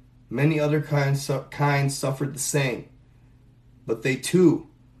you, many other kinds suffered the same. But they too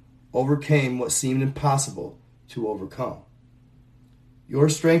overcame what seemed impossible to overcome. Your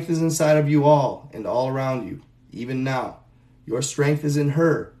strength is inside of you all and all around you, even now. Your strength is in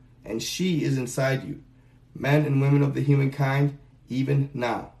her, and she is inside you, men and women of the humankind, even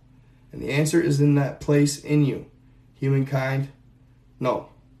now. And the answer is in that place in you, humankind. No.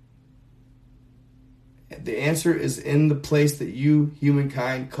 The answer is in the place that you,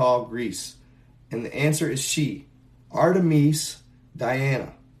 humankind, call Greece. And the answer is she, Artemis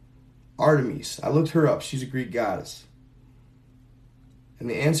Diana. Artemis. I looked her up. She's a Greek goddess. And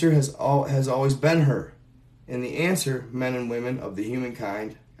the answer has always been her. And the answer, men and women of the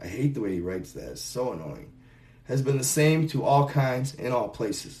humankind, I hate the way he writes that. It's so annoying. Has been the same to all kinds in all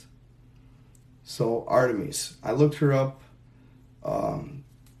places. So Artemis. I looked her up. And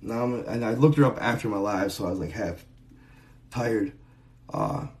I looked her up after my live, so I was like half tired.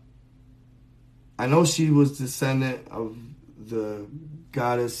 I know she was descendant of the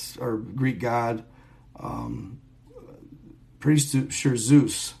goddess or Greek god, pretty sure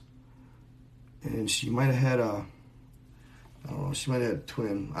Zeus, and she might have had she might have had a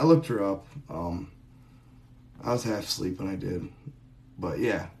twin. I looked her up. I was half asleep when I did, but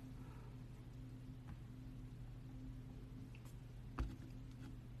yeah.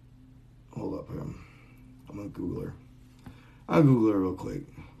 Hold up, I'm gonna Google her. I'll Google her real quick,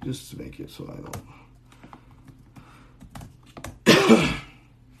 just to make it so I don't.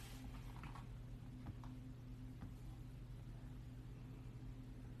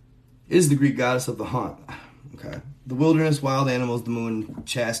 Is the Greek goddess of the hunt. Okay. The wilderness, wild animals, the moon,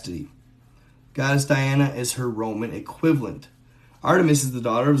 chastity. Goddess Diana is her Roman equivalent. Artemis is the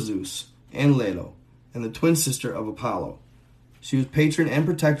daughter of Zeus and Leto, and the twin sister of Apollo. She was patron and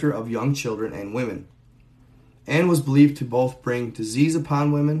protector of young children and women, and was believed to both bring disease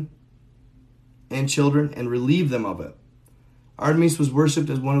upon women and children and relieve them of it. Artemis was worshipped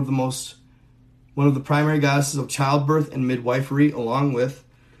as one of the primary goddesses of childbirth and midwifery, along with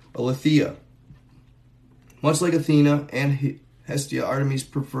Aletheia. Much like Athena and Hestia, Artemis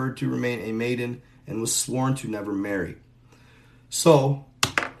preferred to remain a maiden and was sworn to never marry. So,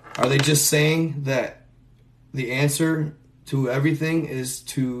 are they just saying that the answer to everything is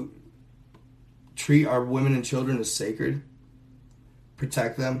to treat our women and children as sacred,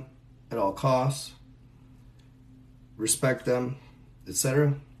 protect them at all costs, respect them,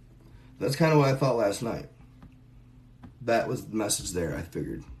 etc.? That's kind of what I thought last night. That was the message there, I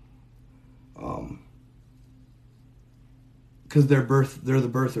figured. Because they're the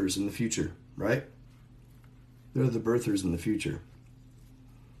birthers in the future, right? They're the birthers in the future.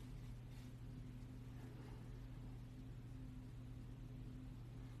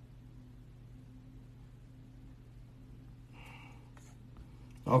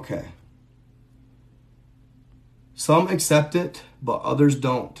 Okay. Some accept it, but others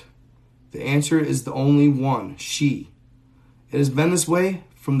don't. The answer is the only one, she. It has been this way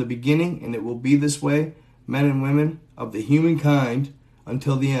from the beginning, and it will be this way, men and women of the humankind,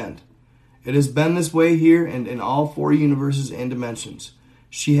 until the end. It has been this way here and in all four universes and dimensions.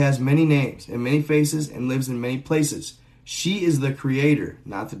 She has many names and many faces and lives in many places. She is the creator,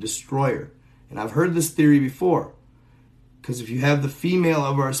 not the destroyer. And I've heard this theory before. Because if you have the female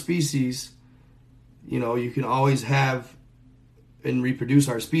of our species, you can always have and reproduce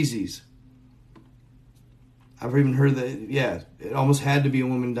our species. I've even heard that, it almost had to be a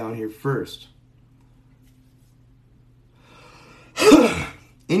woman down here first.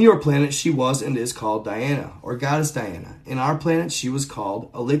 In your planet, she was and is called Diana, or Goddess Diana. In our planet, she was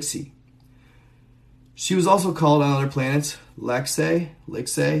called Elixir. She was also called on other planets Lexi,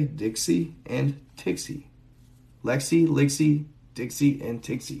 Dixie, and Tixie. Lexi, Lixie, Dixie, and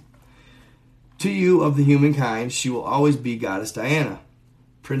Tixie. To you of the humankind, she will always be Goddess Diana.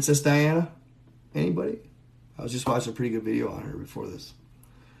 Princess Diana? Anybody? I was just watching a pretty good video on her before this.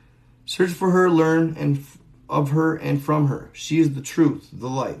 Search for her, learn of her and from her. She is the truth, the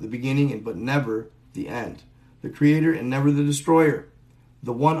light, the beginning, but never the end. The creator and never the destroyer.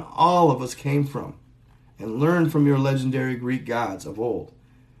 The one all of us came from. And learn from your legendary Greek gods of old.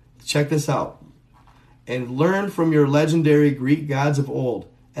 Check this out. And learn from your legendary Greek gods of old,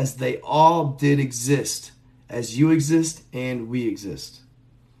 as they all did exist, as you exist and we exist.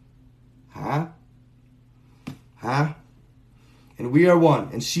 Huh? And we are one,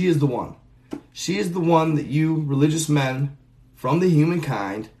 and she is the one. She is the one that you, religious men from the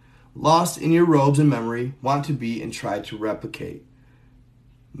humankind, lost in your robes and memory, want to be and try to replicate.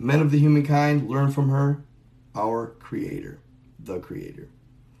 Men of the humankind, learn from her, our creator, the creator.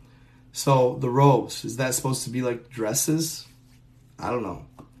 So the robes, is that supposed to be like dresses? I don't know.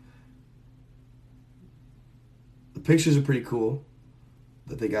 The pictures are pretty cool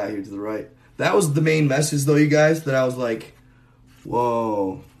that they got here to the right. That was the main message though, you guys, that I was like,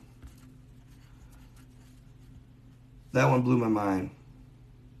 whoa. That one blew my mind.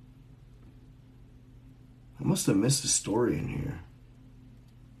 I must have missed a story in here.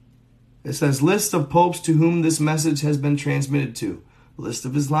 It says, list of popes to whom this message has been transmitted to. List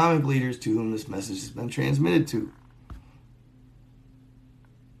of Islamic leaders to whom this message has been transmitted to.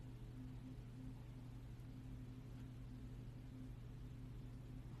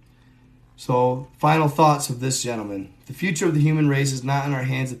 So, final thoughts of this gentleman. The future of the human race is not in our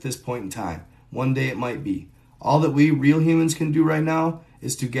hands at this point in time. One day it might be. All that we real humans can do right now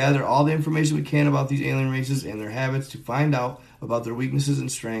is to gather all the information we can about these alien races and their habits, to find out about their weaknesses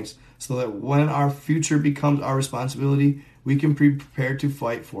and strengths, so that when our future becomes our responsibility, we can be prepared to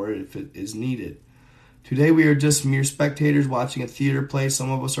fight for it if it is needed. Today we are just mere spectators watching a theater play.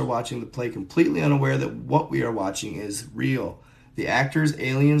 Some of us are watching the play completely unaware that what we are watching is real. The actors,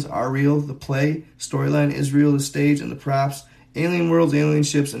 aliens, are real. The play, storyline is real. The stage and the props, alien worlds, alien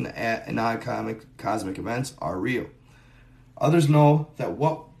ships, and cosmic events are real. Others know that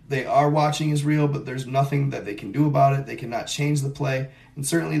what they are watching is real, but there's nothing that they can do about it. They cannot change the play, and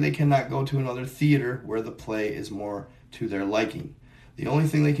certainly they cannot go to another theater where the play is more to their liking. The only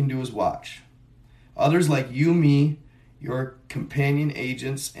thing they can do is watch. Others like you, me, your companion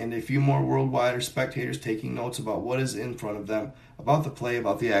agents, and a few more worldwide are spectators taking notes about what is in front of them, about the play,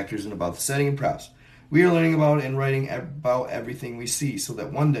 about the actors, and about the setting and props. We are learning about and writing about everything we see, so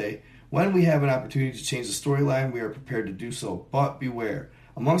that one day, when we have an opportunity to change the storyline, we are prepared to do so. But beware.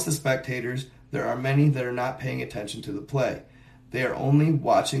 Amongst the spectators, there are many that are not paying attention to the play. They are only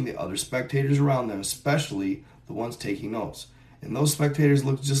watching the other spectators around them, especially the ones taking notes. And those spectators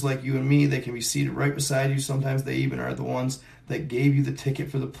look just like you and me. They can be seated right beside you. Sometimes they even are the ones that gave you the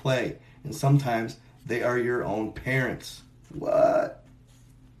ticket for the play. And sometimes they are your own parents. What?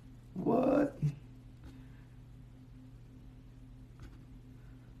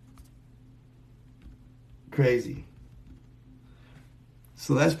 Crazy.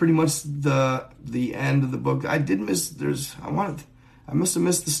 So that's pretty much the end of the book. I must have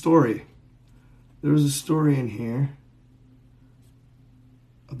missed the story. There was a story in here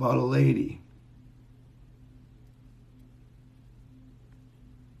about a lady.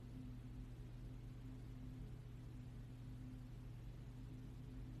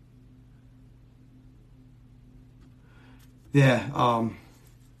 Yeah,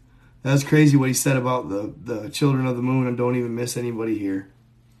 that's crazy what he said about the children of the moon and don't even miss anybody here.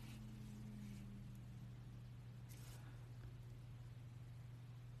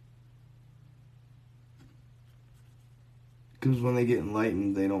 Because when they get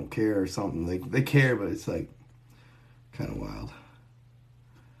enlightened, they don't care or something. They care, but it's like kind of wild.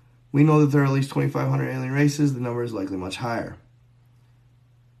 We know that there are at least 2,500 alien races. The number is likely much higher.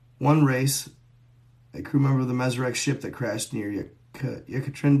 One race a crew member of the Mesrec ship that crashed near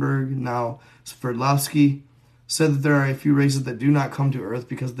Yekaterinburg, now Sverdlovsky, said that there are a few races that do not come to Earth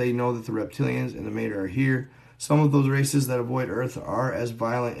because they know that the reptilians and the Mater are here. Some of those races that avoid Earth are as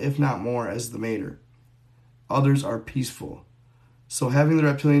violent, if not more, as the Mater. Others are peaceful. So having the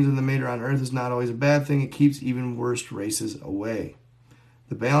reptilians and the Mater on Earth is not always a bad thing. It keeps even worse races away.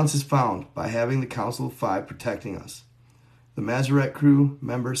 The balance is found by having the Council of Five protecting us. The Mazarek crew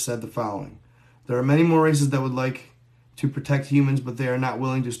member said the following: there are many more races that would like to protect humans, but they are not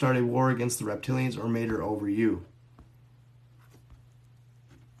willing to start a war against the reptilians or Mater over you.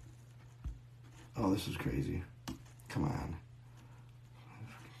 Oh, this is crazy. Come on.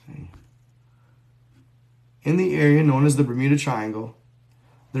 In the area known as the Bermuda Triangle,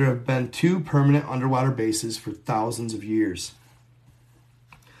 there have been 2 permanent underwater bases for thousands of years.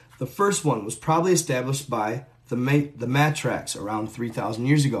 The first one was probably established by the Matrax around 3,000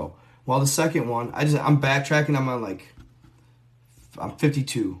 years ago, while the second one, I'm backtracking, I'm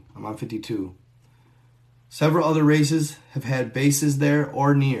 52. I'm on 52. Several other races have had bases there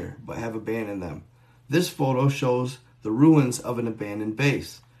or near, but have abandoned them. This photo shows the ruins of an abandoned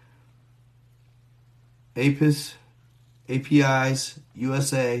base. APIs,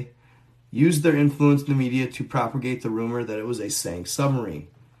 USA, used their influence in the media to propagate the rumor that it was a sank submarine.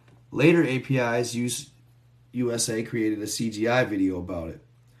 Later, APIs USA created a CGI video about it.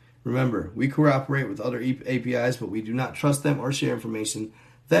 Remember, we cooperate with other APIs, but we do not trust them or share information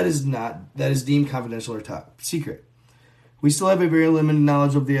that is deemed confidential or top secret. We still have a very limited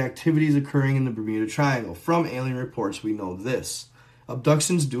knowledge of the activities occurring in the Bermuda Triangle. From alien reports, we know this: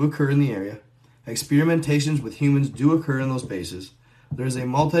 abductions do occur in the area. Experimentations with humans do occur in those bases. There is a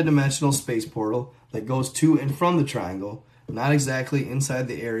multi-dimensional space portal that goes to and from the triangle, not exactly inside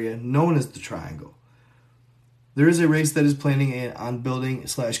the area known as the triangle. There is a race that is planning on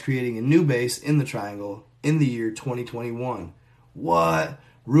building/creating a new base in the triangle in the year 2021. What?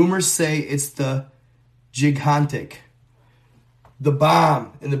 Rumors say it's the Gigantic. The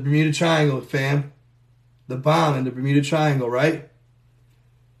bomb in the Bermuda Triangle, fam. The bomb in the Bermuda Triangle, right?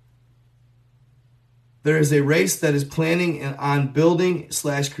 There is a race that is planning on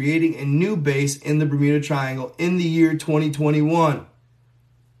building/creating a new base in the Bermuda Triangle in the year 2021.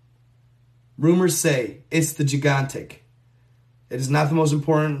 Rumors say it's the Gigantic. It is not the most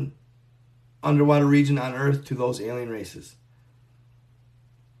important underwater region on Earth to those alien races.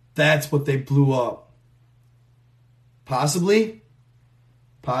 That's what they blew up. Possibly.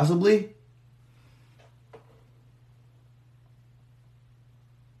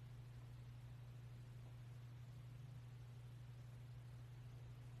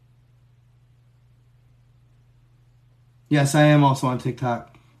 Yes, I am also on TikTok.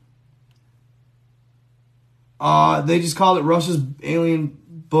 They just called it Russia's alien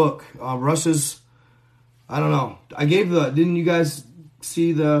book. Russia's, I don't know. Didn't you guys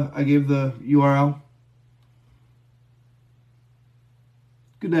see I gave the URL?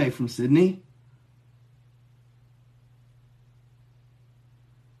 Good day from Sydney.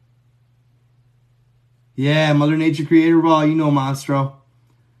 Yeah, Mother Nature Creator Raw, you know Monstro.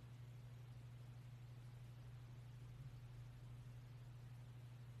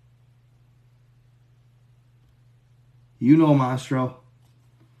 You know Monstro.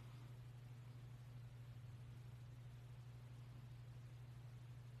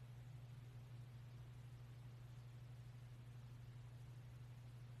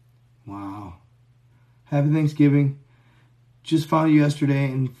 Wow. Happy Thanksgiving. Just found you yesterday,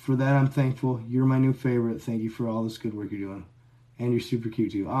 and for that I'm thankful. You're my new favorite. Thank you for all this good work you're doing. And you're super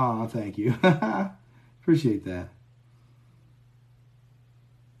cute too. Aw, thank you. Appreciate that.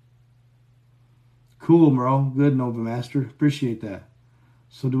 Cool, bro. Good, Nova Master. Appreciate that.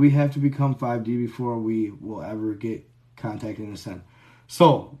 So do we have to become 5D before we will ever get contacted in a sense?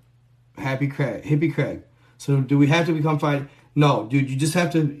 So, Hippie Craig. So do we have to become 5D? No, dude, you just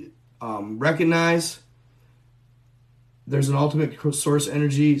have to recognize there's an ultimate source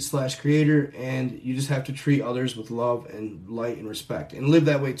energy / creator, and you just have to treat others with love and light and respect and live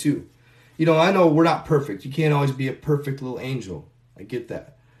that way too. You know, I know we're not perfect. You can't always be a perfect little angel. I get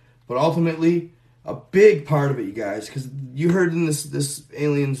that. But ultimately, a big part of it, you guys, because you heard in this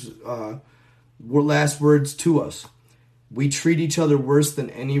alien's last words to us, we treat each other worse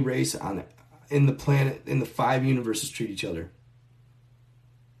than any race in the planet, in the 5 universes treat each other.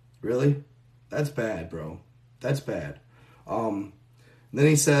 Really? That's bad, bro. That's bad. Then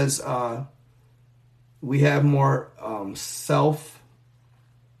he says, we have more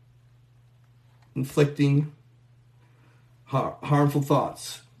self-inflicting harmful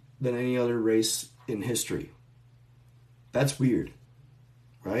thoughts than any other race in history. That's weird,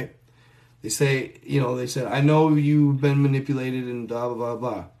 right? They say, they said, I know you've been manipulated and blah, blah, blah,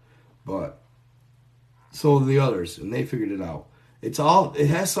 blah. But so the others, and they figured it out. It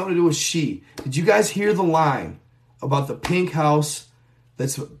has something to do with she. Did you guys hear the line about the pink house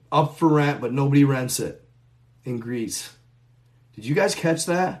that's up for rent, but nobody rents it in Greece? Did you guys catch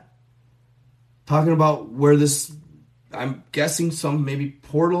that? Talking about where this, I'm guessing some maybe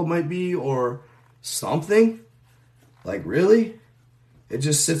portal might be or something. Like, really? It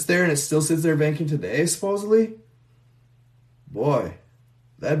just sits there and it still sits there vacant today, supposedly? Boy,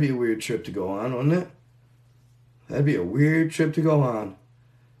 that'd be a weird trip to go on, wouldn't it? That'd be a weird trip to go on.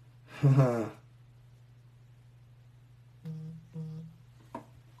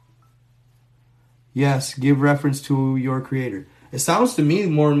 Yes, give reference to your creator. It sounds to me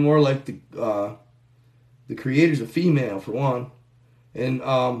more and more like the creator's a female, for one. And,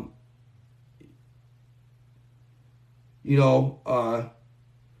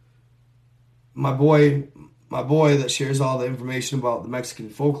 my boy that shares all the information about the Mexican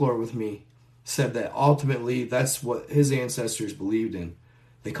folklore with me said that ultimately that's what his ancestors believed in.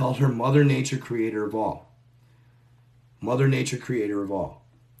 They called her Mother Nature, creator of all. Mother Nature, creator of all.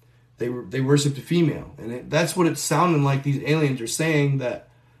 They worshipped a female, and that's what it's sounding like. These aliens are saying that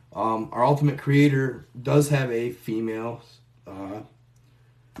our ultimate creator does have a female,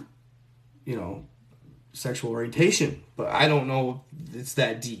 sexual orientation, but I don't know if it's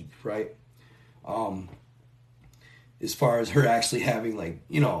that deep, right? As far as her actually having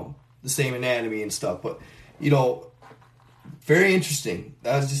the same anatomy and stuff, but very interesting.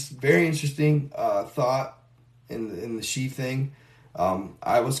 That was just very interesting thought in the she thing.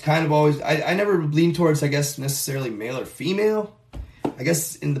 I was kind of always I never leaned towards, I guess, necessarily male or female. I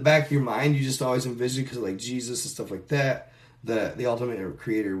guess in the back of your mind you just always envision, because like Jesus and stuff like that, the ultimate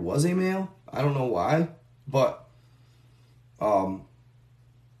creator was a male. I don't know why, but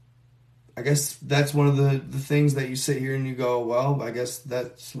I guess that's one of the things that you sit here and you go, well, I guess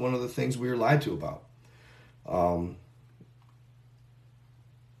that's one of the things we were lied to about.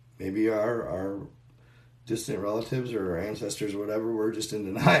 Maybe our distant relatives or our ancestors or whatever were just in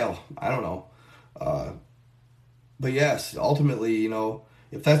denial. I don't know. But yes, ultimately,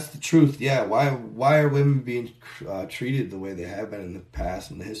 if that's the truth, yeah, why are women being treated the way they have been in the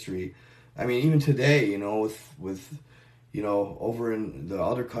past, in the history? I mean, even today, with over in the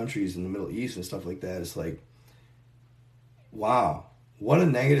other countries in the Middle East and stuff like that, it's like, wow, what a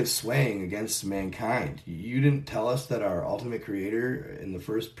negative swaying against mankind. You didn't tell us that our ultimate creator and the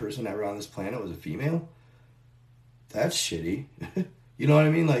first person ever on this planet was a female? That's shitty. You know what I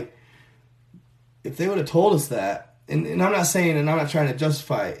mean? Like, if they would have told us that, and I'm not saying, and I'm not trying to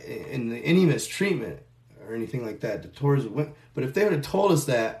justify any mistreatment or anything like that towards women, but if they would have told us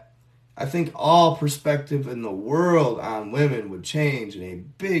that, I think all perspective in the world on women would change in a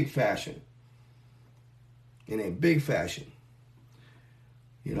big fashion. In a big fashion.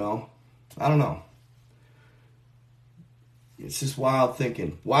 I don't know. It's just wild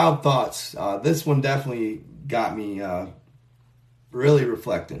thinking. Wild thoughts. This one definitely got me really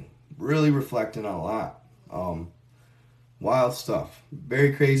reflecting. Really reflecting on a lot. Wild stuff.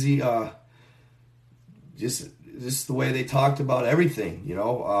 Very crazy. Just the way they talked about everything,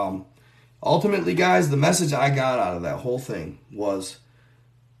 Ultimately, guys, the message I got out of that whole thing was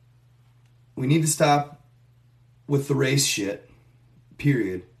we need to stop with the race shit,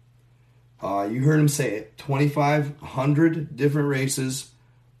 period. You heard him say it, 2,500 different races,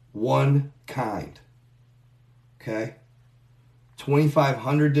 one kind. Okay?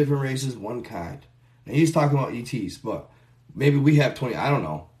 2,500 different races, one kind. And he's talking about ETs, but maybe we have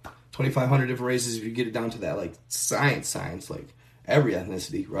 2,500 different races if you get it down to that, like science, like every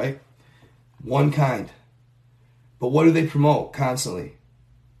ethnicity, right? One kind. But what do they promote constantly?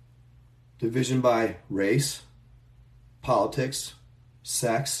 Division by race, politics,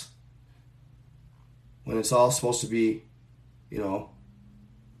 sex. When it's all supposed to be, one.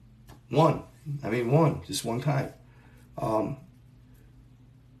 One. Just one kind.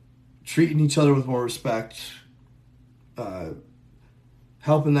 Treating each other with more respect.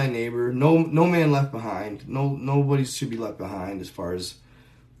 Helping thy neighbor. No man left behind. Nobody should be left behind as far as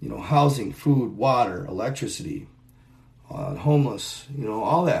housing, food, water, electricity, homeless,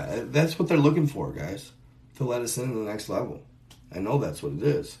 all that. That's what they're looking for, guys, to let us into the next level. I know that's what it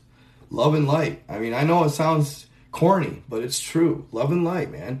is. Love and light. I know it sounds corny, but it's true. Love and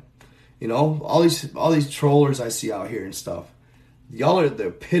light, man. All these trollers I see out here and stuff. Y'all are the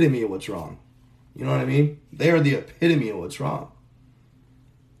epitome of what's wrong. You know what I mean? They are the epitome of what's wrong.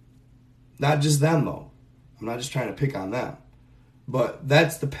 Not just them, though. I'm not just trying to pick on them. But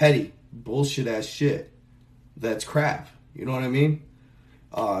that's the petty, bullshit-ass shit. That's crap. You know what I mean?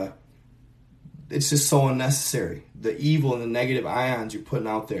 it's just so unnecessary. The evil and the negative ions you're putting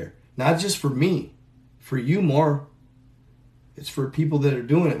out there. Not just for me, for you more. It's for people that are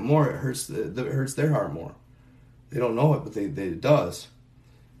doing it more. It hurts their heart more. They don't know it, but it does.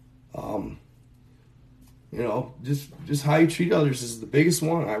 Just how you treat others is the biggest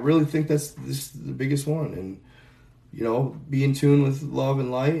one. I really think that's the biggest one. And, be in tune with love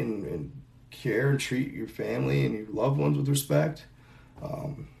and light and care and treat your family and your loved ones with respect.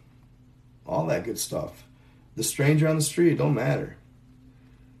 All that good stuff. The stranger on the street, it don't matter.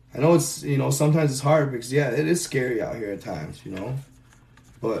 I know it's, sometimes it's hard because, yeah, it is scary out here at times,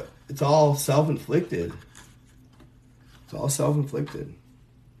 But it's all self-inflicted. It's all self-inflicted.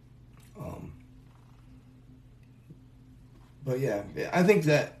 But, yeah, I think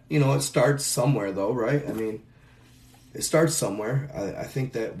that, it starts somewhere, though, right? I mean, it starts somewhere. I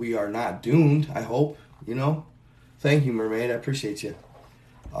think that we are not doomed, I hope, Thank you, Mermaid. I appreciate you.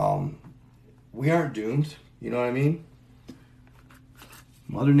 We aren't doomed. You know what I mean?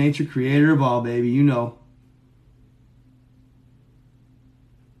 Mother Nature, creator of all, baby.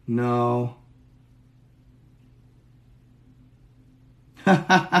 No.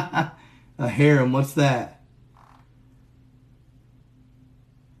 A harem, what's that?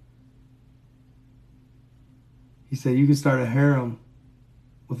 He said you can start a harem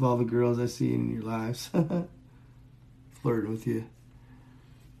with all the girls I see in your lives. Flirting with you.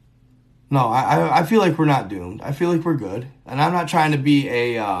 No, I feel like we're not doomed. I feel like we're good. And I'm not trying to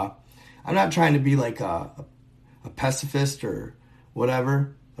be like a pacifist or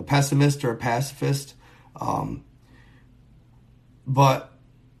whatever, a pessimist or a pacifist. But,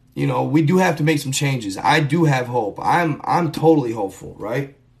 we do have to make some changes. I do have hope. I'm totally hopeful,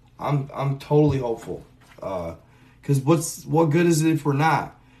 right? I'm totally hopeful. Because what good is it if we're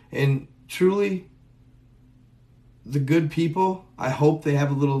not? And truly, the good people, I hope they have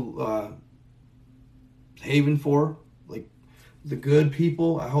a little haven for, like, the good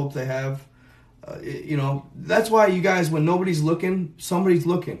people. I hope they have, that's why you guys, when nobody's looking, somebody's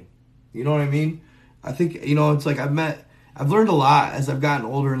looking. You know what I mean? I think, it's like I've learned a lot as I've gotten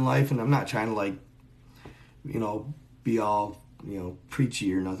older in life, and I'm not trying to, be all,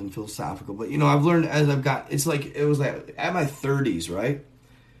 preachy or nothing philosophical, but, I've learned as I've got, it was like at my 30s, right?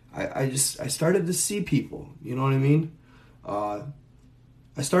 I started to see people, you know what I mean? I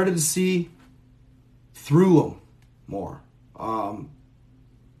started to see through them more.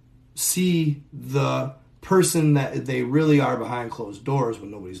 See the person that they really are behind closed doors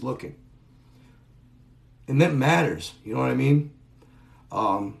when nobody's looking. And that matters, you know what I mean?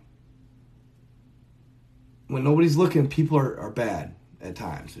 When nobody's looking, people are bad at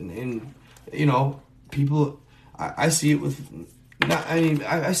times. And people, I see it with,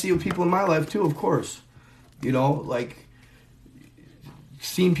 I see it with people in my life too, of course. Like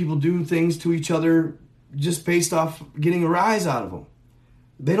seeing people do things to each other just based off getting a rise out of them.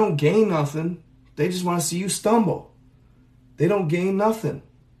 They don't gain nothing. They just want to see you stumble. They don't gain nothing.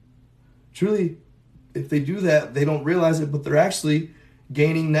 Truly, if they do that, they don't realize it, but they're actually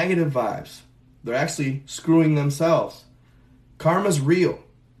gaining negative vibes. They're actually screwing themselves. Karma's real.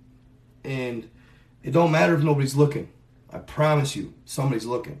 And it don't matter if nobody's looking. I promise you, somebody's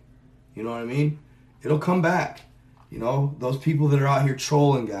looking. You know what I mean? It'll come back. Those people that are out here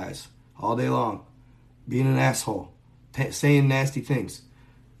trolling guys all day long, being an asshole, saying nasty things.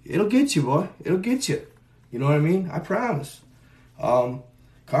 It'll get you, boy. It'll get you. You know what I mean? I promise.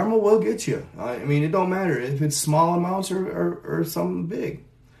 Karma will get you. It don't matter if it's small amounts or something big.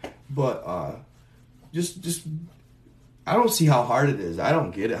 But just I don't see how hard it is. I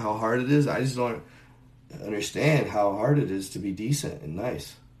don't get it how hard it is. I just don't understand how hard it is to be decent and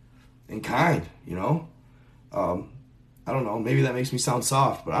nice and kind, I don't know. Maybe that makes me sound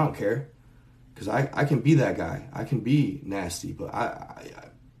soft, but I don't care. Because I can be that guy. I can be nasty, but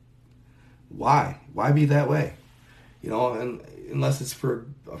why? Why be that way? And unless it's for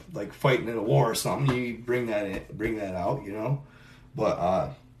like fighting in a war or something, you bring that out,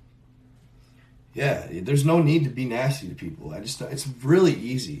 But yeah, there's no need to be nasty to people. It's really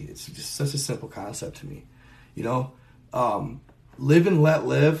easy. It's just such a simple concept to me, Live and let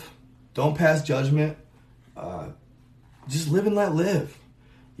live. Don't pass judgment. Just live and let live.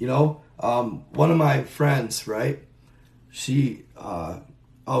 One of my friends, right? She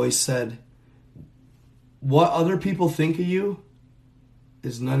always said, what other people think of you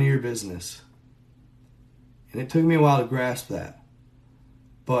is none of your business. And it took me a while to grasp that.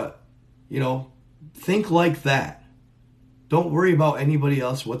 But, think like that. Don't worry about anybody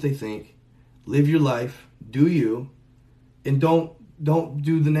else, what they think. Live your life. Do you. And don't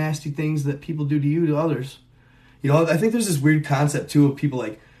do the nasty things that people do to you to others. I think there's this weird concept, too, of people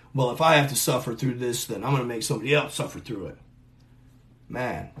like, well, if I have to suffer through this, then I'm going to make somebody else suffer through it.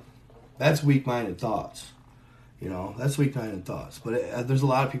 Man, that's weak-minded thoughts. That's weak-minded thoughts. But there's a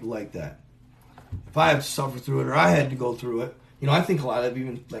lot of people like that. If I have to suffer through it, or I had to go through it, I think a lot of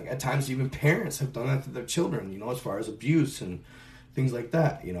even, like, at times even parents have done that to their children, as far as abuse and things like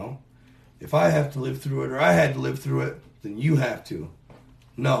that, If I have to live through it, or I had to live through it, then you have to.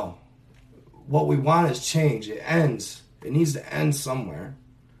 No. What we want is change. It ends. It needs to end somewhere.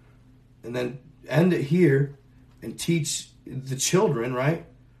 And then end it here and teach the children, right,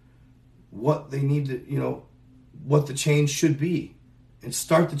 what they need to, what the change should be. And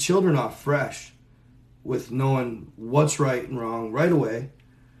start the children off fresh with knowing what's right and wrong right away.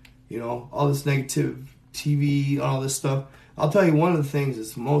 All this negative TV, all this stuff. I'll tell you one of the things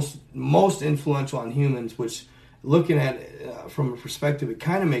that's most influential on humans, which looking at it from a perspective, it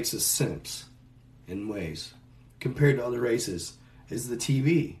kind of makes us simps in ways compared to other races, is the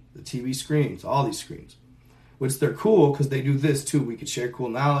TV screens, all these screens. Which they're cool because they do this too. We can share cool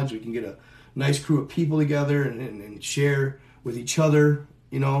knowledge. We can get a nice crew of people together and share with each other,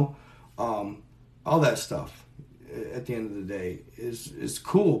 all that stuff at the end of the day is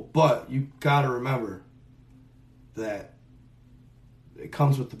cool. But you got to remember that it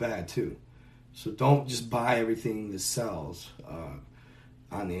comes with the bad too. So don't just buy everything that sells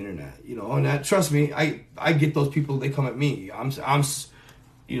on the internet, and trust me, I get those people, they come at me. I'm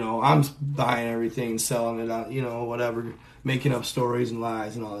buying everything and selling it on, whatever, making up stories and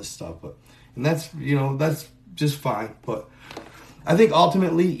lies and all this stuff. And that's just fine. But I think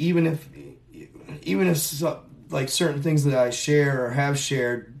ultimately, even if like certain things that I share or have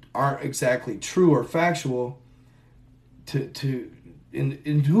shared aren't exactly true or factual,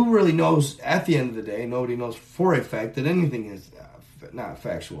 and who really knows at the end of the day? Nobody knows for a fact that anything is not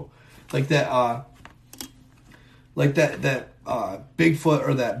factual. Like that Bigfoot,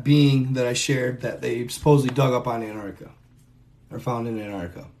 or that being that I shared that they supposedly dug up on Antarctica or found in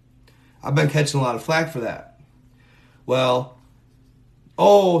Antarctica. I've been catching a lot of flack for that. Well,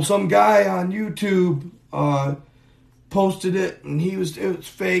 some guy on YouTube posted it and it was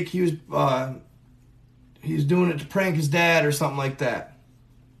fake. He was doing it to prank his dad or something like that.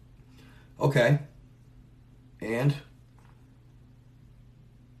 Okay. And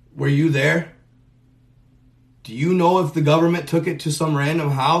were you there? Do you know if the government took it to some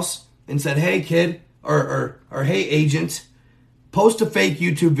random house and said, hey kid, or hey agent, post a fake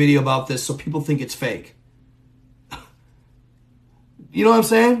YouTube video about this so people think it's fake? You know what I'm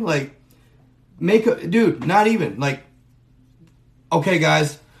saying? Like, not even. Like, okay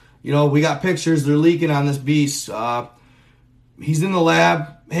guys, we got pictures, they're leaking on this beast. He's in the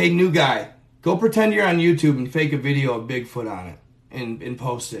lab. Hey, new guy, go pretend you're on YouTube and fake a video of Bigfoot on it. And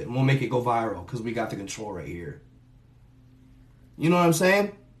post it, and we'll make it go viral because we got the control right here. You know what I'm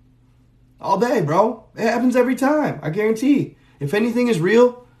saying? All day, bro. It happens every time. I guarantee. If anything is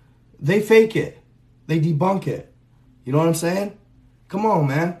real, they fake it. They debunk it. You know what I'm saying? Come on,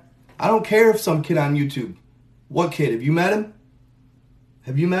 man. I don't care if some kid on YouTube. What kid? Have you met him?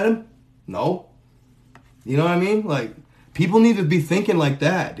 Have you met him? No. You know what I mean? Like, people need to be thinking like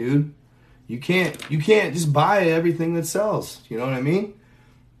that, dude. You can't just buy everything that sells. You know what I mean?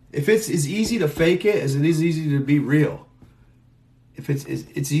 If it's as easy to fake it as it is easy to be real. If it's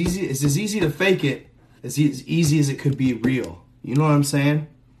as easy to fake it as easy as it could be real. You know what I'm saying?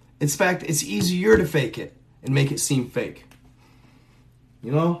 In fact, it's easier to fake it and make it seem fake.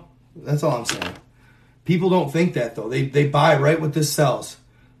 That's all I'm saying. People don't think that though. They buy right what this sells.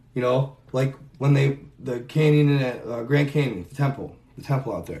 Like when the canyon at Grand Canyon, the temple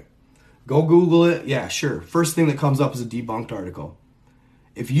out there. Go Google it. Yeah, sure. First thing that comes up is a debunked article.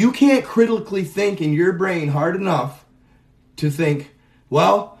 If you can't critically think in your brain hard enough to think,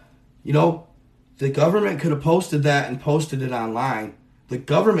 well, the government could have posted that and posted it online. The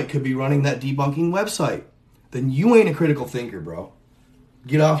government could be running that debunking website. Then you ain't a critical thinker, bro.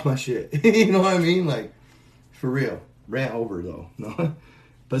 Get off my shit. You know what I mean? Like, for real. Rant over, though. No.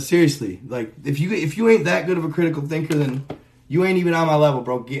 But seriously, like, if you ain't that good of a critical thinker, then you ain't even on my level,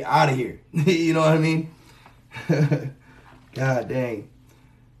 bro. Get out of here. You know what I mean? God dang.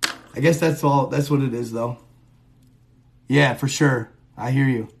 I guess that's all. That's what it is, though. Yeah, for sure. I hear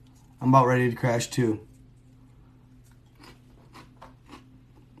you. I'm about ready to crash, too.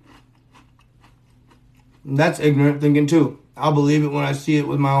 And that's ignorant thinking, too. I'll believe it when I see it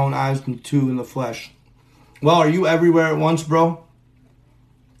with my own eyes, too, in the flesh. Well, are you everywhere at once, bro?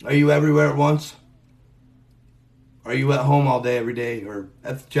 Are you everywhere at once? Are you at home all day, every day, or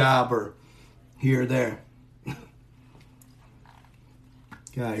at the job, or here or there?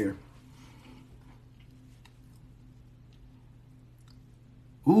 Get out of here.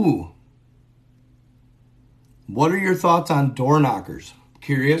 Ooh. What are your thoughts on door knockers?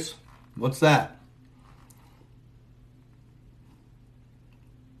 Curious? What's that?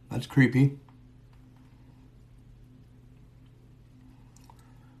 That's creepy.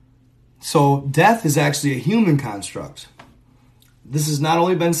 So death is actually a human construct. This has not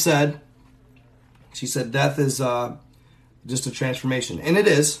only been said, she said death is just a transformation. And it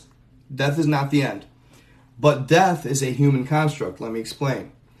is. Death is not the end. But death is a human construct. Let me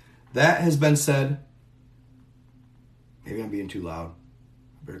explain. That has been said. Maybe I'm being too loud.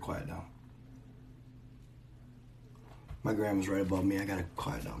 I better quiet down. My grandma's right above me. I gotta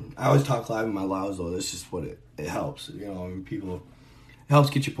quiet down. I always talk loud in my louds though. That's just what it helps. You know, I mean, people, it helps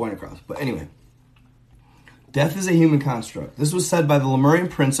get your point across. But anyway, death is a human construct. This was said by the Lemurian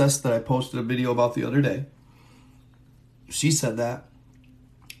princess that I posted a video about the other day. She said that.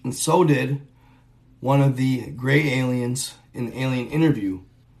 And so did one of the gray aliens in the Alien Interview,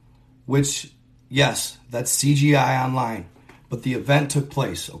 which, yes, that's CGI online. But the event took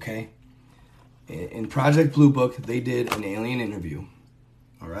place, okay? In Project Blue Book, they did an alien interview,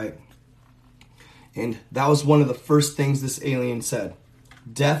 all right? And that was one of the first things this alien said.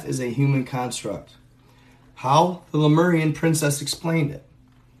 Death is a human construct. How? The Lemurian princess explained it.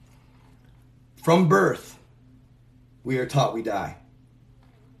 From birth, we are taught we die.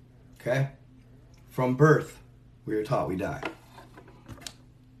 Okay? From birth, we are taught we die.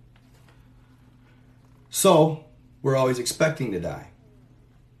 So, we're always expecting to die.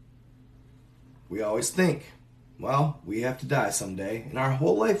 We always think, well, we have to die someday. And our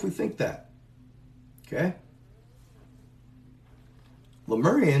whole life we think that. Okay?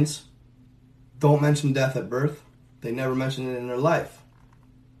 Lemurians don't mention death at birth. They never mention it in their life.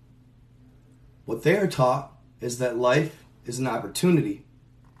 What they are taught is that life is an opportunity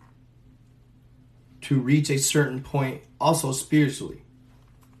to reach a certain point, also spiritually.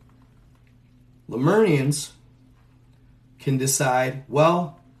 Lemurians can decide,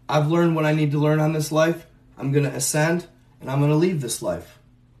 well, I've learned what I need to learn on this life. I'm going to ascend and I'm going to leave this life.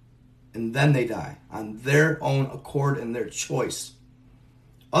 And then they die on their own accord and their choice.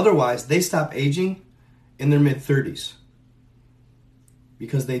 Otherwise, they stop aging in their mid-30s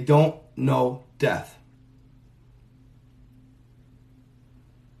because they don't know death.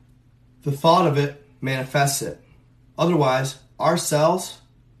 The thought of it manifests it. Otherwise, our cells,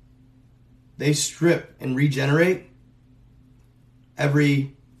 they strip and regenerate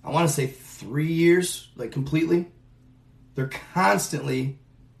every, I want to say 3 years, like completely. They're constantly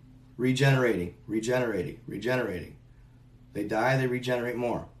regenerating. They die, they regenerate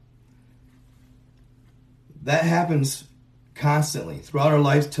more. That happens constantly throughout our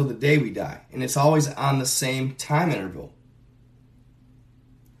lives till the day we die. And it's always on the same time interval.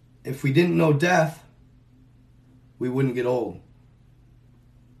 If we didn't know death, we wouldn't get old.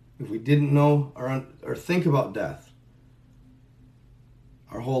 If we didn't know or think about death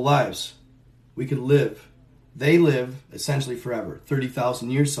our whole lives, we could live. They live essentially forever.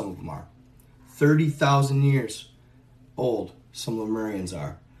 30,000 years, some of them are. 30,000 years old, some Lemurians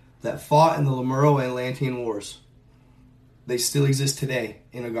are. That fought in the Lemuro-Atlantean Wars. They still exist today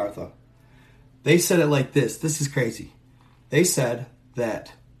in Agartha. They said it like this. This is crazy. They said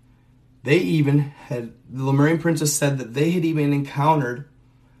that they even had, the Lemurian princess said that they had even encountered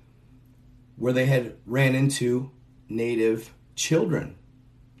where they had ran into native children,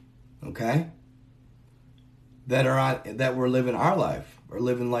 okay, that were living our life or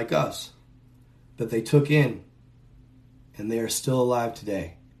living like us, that they took in, and they are still alive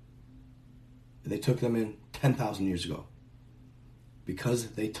today. They took them in 10,000 years ago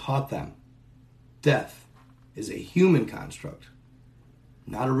because they taught them death is a human construct,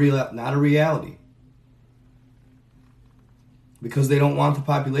 not a reality. Because they don't want the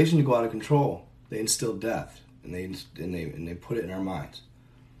population to go out of control, they instill death and they put it in our minds.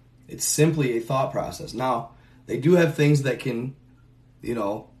 It's simply a thought process. Now, they do have things that can,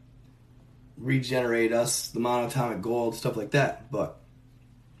 regenerate us, the monatomic gold, stuff like that. But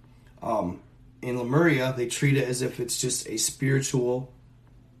in Lemuria, they treat it as if it's just a spiritual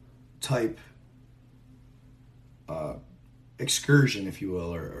type excursion, if you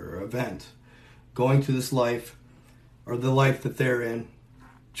will, or event. Going through this life, or the life that they're in,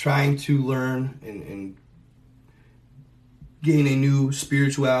 trying to learn and gain a new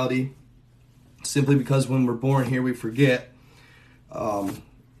spirituality, simply because when we're born here, we forget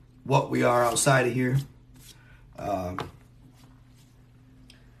what we are outside of here.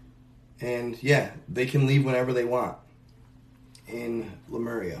 And yeah, they can leave whenever they want in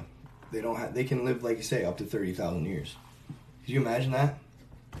Lemuria. They can live, like you say, up to 30,000 years. Can you imagine that?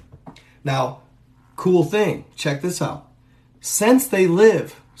 Now, cool thing, check this out. since they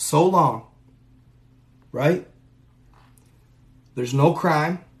live so long, right? There's no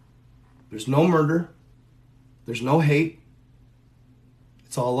crime. There's no murder. There's no hate.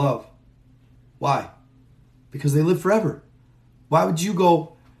 It's all love. Why? Because they live forever. Why would you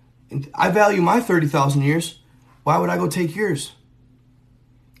go... I value my 30,000 years. Why would I go take yours?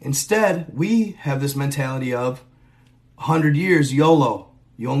 Instead, we have this mentality of 100 years, YOLO.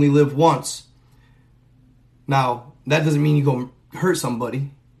 You only live once. Now, that doesn't mean you go hurt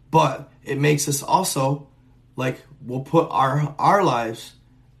somebody, but it makes us also, like, we'll put our lives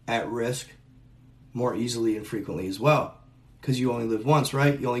at risk more easily and frequently as well. Because you only live once,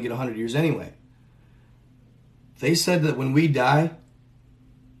 right? You only get 100 years anyway. They said that when we die,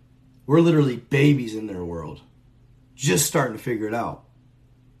 we're literally babies in their world. Just starting to figure it out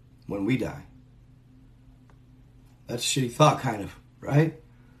when we die. That's a shitty thought, kind of, right?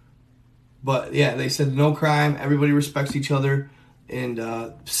 But yeah, they said no crime, everybody respects each other,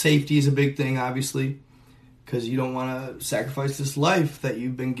 and safety is a big thing, obviously, because you don't want to sacrifice this life that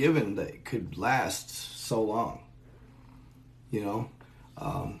you've been given that could last so long. You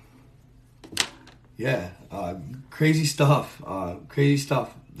know? Crazy stuff. Crazy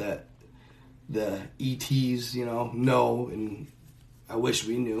stuff that the ETs, know, and I wish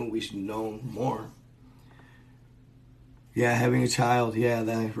we knew. We should know more. Yeah, having a child. Yeah,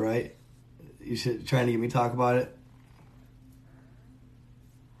 that's right. You should trying to get me to talk about it.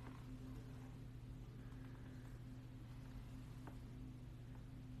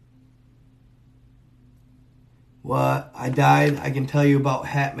 What? I died. I can tell you about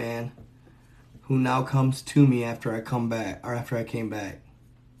Hat Man, who now comes to me after I come back, or after I came back.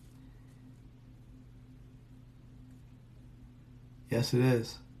 Yes, it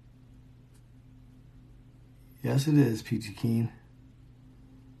is. Yes, it is, Peachy Keen.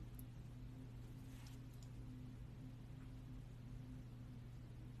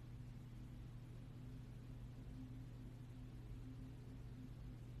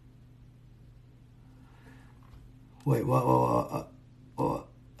 Wait, what? Hold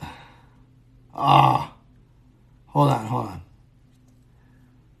on.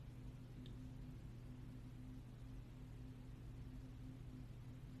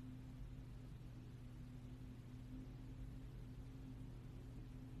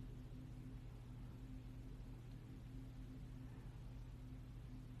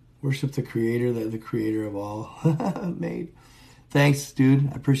 Worship the creator that the creator of all made. Thanks,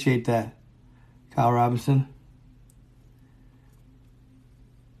 dude. I appreciate that. Kyle Robinson.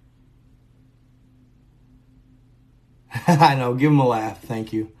 I know. Give him a laugh.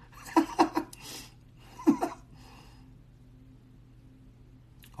 Thank you.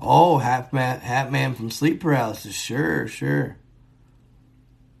 Oh, Hat Man from sleep paralysis. Sure.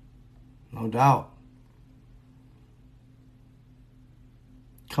 No doubt.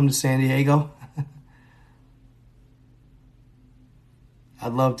 Come to San Diego?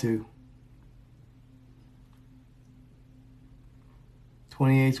 I'd love to.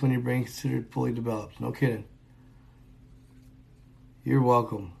 28's when your brain considered fully developed. No kidding. You're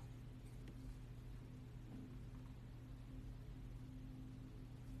welcome.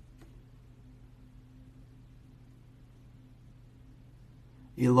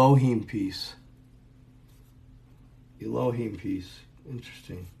 Elohim peace.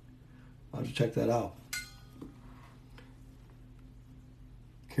 Interesting. I'll have to check that out.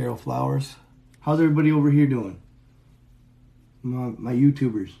 Carol Flowers. How's everybody over here doing? My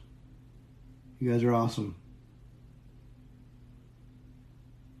YouTubers. You guys are awesome.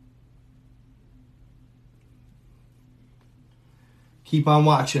 Keep on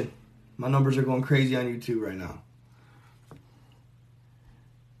watching. My numbers are going crazy on YouTube right now.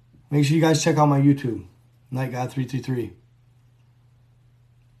 Make sure you guys check out my YouTube. NightGod333.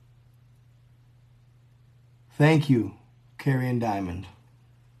 Thank you, Carrie and Diamond.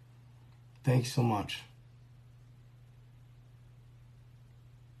 Thank you so much.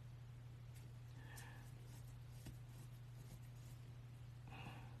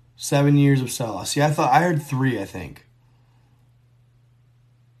 Seven years of Selah. See, I heard 3, I think.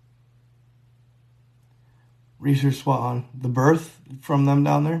 Research Swan. The birth from them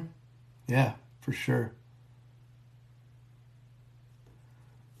down there? Yeah, for sure.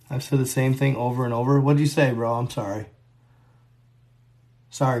 I've said the same thing over and over. What'd you say, bro? I'm sorry.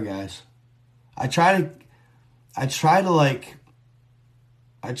 Sorry, guys. I try to,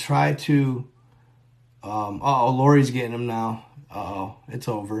 Lori's getting him now. It's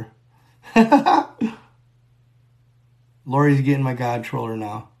over. Lori's getting my God troller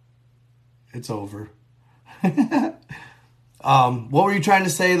now. It's over. What were you trying to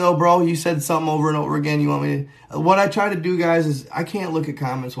say, though, bro? You said something over and over again. You want me to... What I try to do, guys, is I can't look at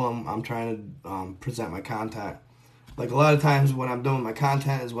comments while I'm trying to present my content. Like, a lot of times when I'm doing my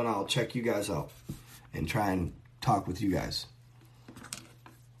content is when I'll check you guys out and try and talk with you guys.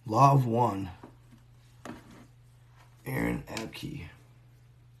 Law of One. Aaron Abke.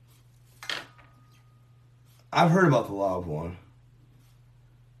 I've heard about the Law of One.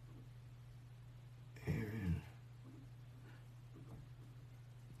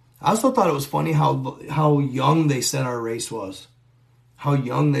 I also thought it was funny how young they said our race was. How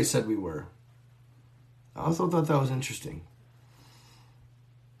young they said we were. I also thought that was interesting.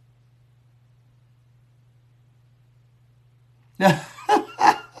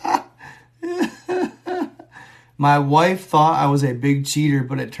 My wife thought I was a big cheater,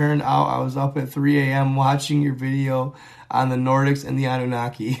 but it turned out I was up at 3 a.m. watching your video on the Nordics and the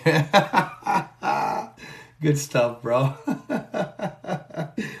Anunnaki. Good stuff, bro.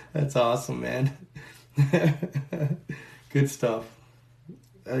 That's awesome, man. Good stuff.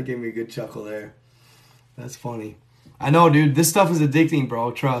 That gave me a good chuckle there. That's funny. I know, dude. This stuff is addicting,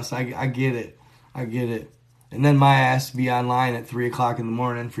 bro. Trust. I get it. I get it. And then my ass to be online at 3 o'clock in the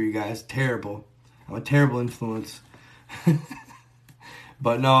morning for you guys. Terrible. I'm a terrible influence.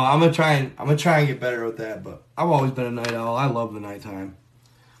 But no, I'm gonna try and get better with that. But I've always been a night owl. I love the nighttime.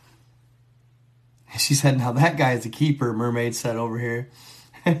 She said, "Now that guy's a keeper." Mermaid said over here.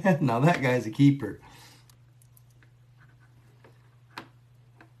 Now that guy's a keeper.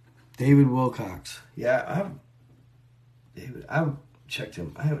 David Wilcox. Yeah, I've checked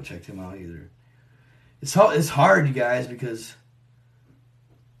him. I haven't checked him out either. It's hard, you guys, because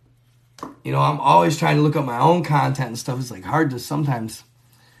you know I'm always trying to look up my own content and stuff. It's like hard to sometimes.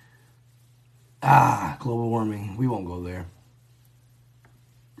 Global warming. We won't go there.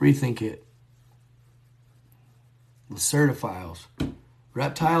 Rethink it. Lacertophiles.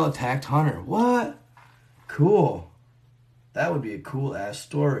 Reptile attacked hunter. What? Cool. That would be a cool ass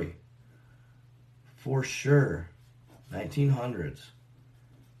story. For sure. 1900s.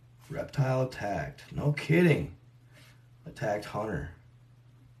 Reptile attacked. No kidding. Attacked hunter.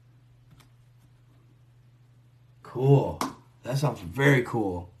 Cool. That sounds very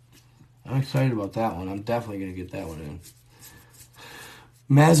cool. I'm excited about that one. I'm definitely going to get that one in.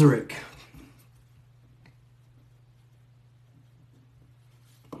 Masaryk.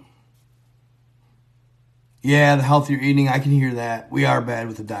 Yeah, the healthier eating, I can hear that. We are bad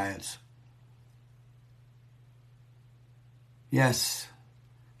with the diets. Yes,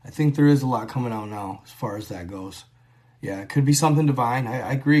 I think there is a lot coming out now as far as that goes. Yeah, it could be something divine.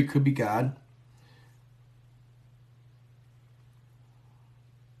 I agree, it could be God.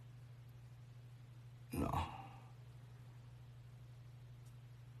 No.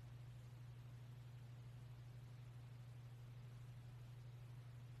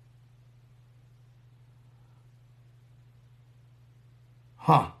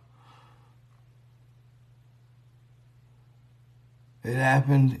 Huh. It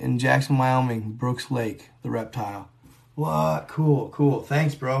happened in Jackson, Wyoming, Brooks Lake, the reptile. What? Cool, cool.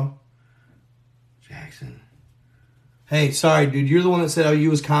 Thanks, bro. Jackson. Hey, sorry, dude. You're the one that said you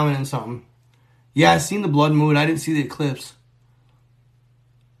was commenting something. Yeah, I seen the blood moon. I didn't see the eclipse.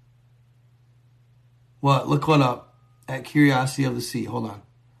 What? Look what up. At Curiosity of the Sea. Hold on.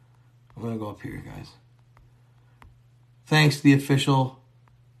 I'm going to go up here, guys. Thanks, the official...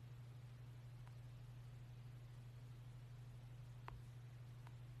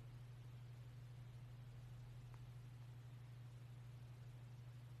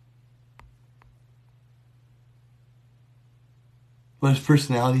 But his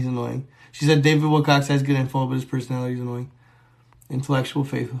personality's annoying. She said David Wilcox has good info, but his personality's annoying. Intellectual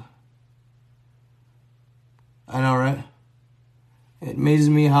faith. I know, right? It amazes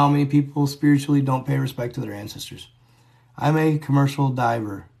me how many people spiritually don't pay respect to their ancestors. I'm a commercial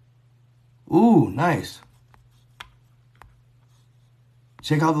diver. Ooh, nice.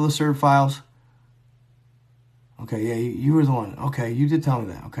 Check out the Lacert files. Okay, yeah, you were the one. Okay, you did tell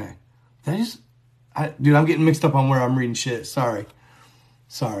me that. Okay. Dude, I'm getting mixed up on where I'm reading shit. Sorry.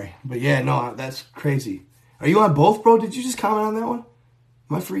 But yeah, no, that's crazy. Are you on both, bro? Did you just comment on that one?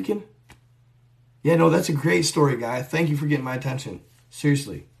 Am I freaking? Yeah, no, that's a great story, guy. Thank you for getting my attention.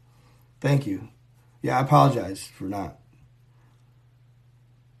 Seriously. Thank you. Yeah, I apologize for not.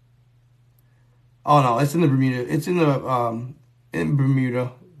 Oh, no, it's in the Bermuda. It's in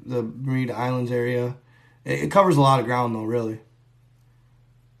Bermuda, the Bermuda Islands area. It covers a lot of ground, though, really.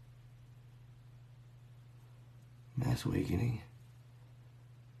 Mass awakening.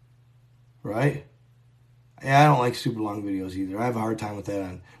 Right? Yeah, I don't like super long videos either. I have a hard time with that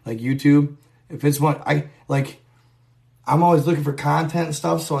on like YouTube. If it's one I'm always looking for content and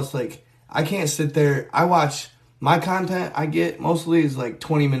stuff, so it's like I can't sit there. I watch my content I get mostly is like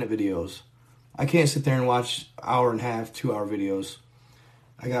 20-minute videos. I can't sit there and watch hour and a half, 2-hour videos.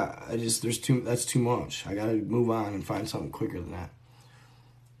 That's too much. I gotta move on and find something quicker than that.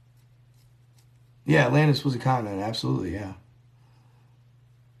 Yeah, Atlantis was a continent, absolutely, yeah.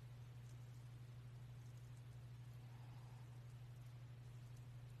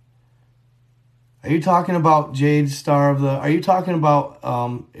 Are you talking about Jade Star of the... Are you talking about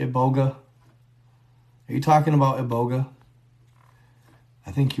Iboga? Are you talking about Iboga?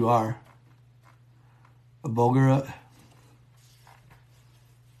 I think you are. Iboga.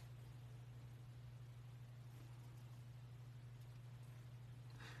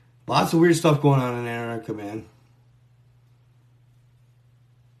 Lots of weird stuff going on in Antarctica, man.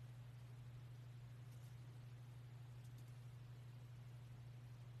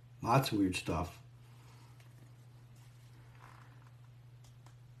 Lots of weird stuff.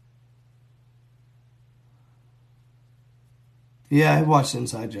 Yeah, I watched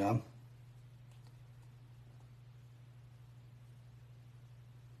Inside Job.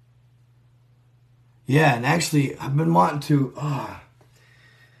 Yeah, and actually, I've been wanting to...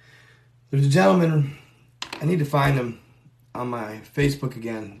 there's a gentleman, I need to find him on my Facebook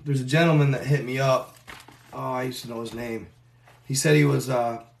again. There's a gentleman that hit me up. Oh, I used to know his name. He said he was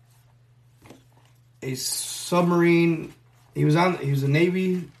a submarine... He was a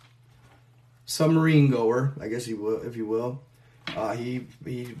Navy submarine goer, I guess if you will. He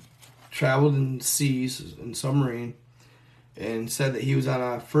traveled in seas in submarine and said that he was on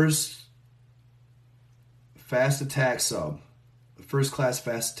a first fast attack sub, first class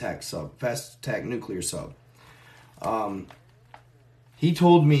fast attack nuclear sub. He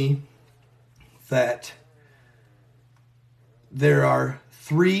told me that there are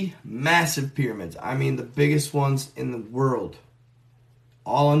 3 massive pyramids. I mean, the biggest ones in the world,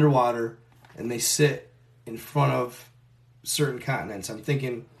 all underwater, and they sit in front of certain continents. I'm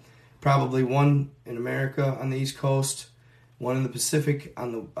thinking probably one in America on the East Coast, one in the Pacific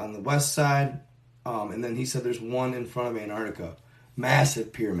on the west side, and then he said there's one in front of Antarctica.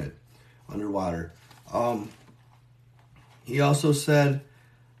 Massive pyramid underwater. He also said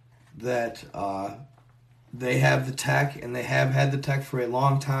that they have the tech, and they have had the tech for a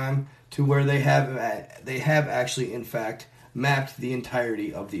long time, to where they have actually, in fact, mapped the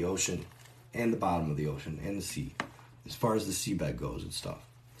entirety of the ocean and the bottom of the ocean and the sea, as far as the seabed goes and stuff.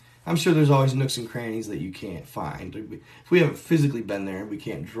 I'm sure there's always nooks and crannies that you can't find. If we haven't physically been there, we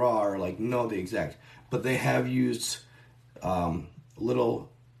can't draw or know the exact. But they have used little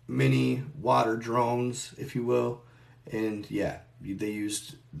mini water drones, if you will, and yeah, they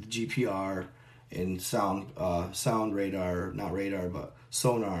used the GPR and sound radar, not radar, but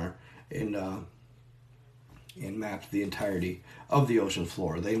sonar, and mapped the entirety of the ocean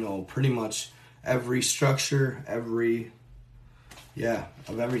floor. They know pretty much every structure, of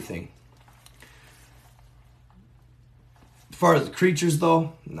everything. As far as the creatures,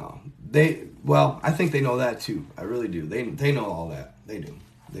 though, no. I think they know that too. I really do. They know all that. They do.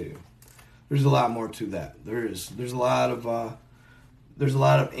 There's a lot more to that. There's a lot of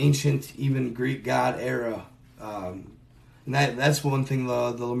ancient, even Greek god era, and that's one thing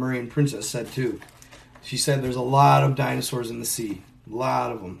the Lemurian princess said too. She said there's a lot of dinosaurs in the sea, a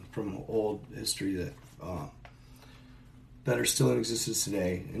lot of them from old history that are still in existence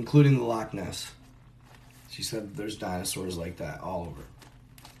today, including the Loch Ness. She said there's dinosaurs like that all over.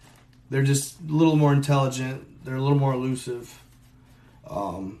 They're just a little more intelligent. They're a little more elusive,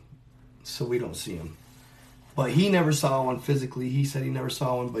 so we don't see them. But he never saw one physically. He said he never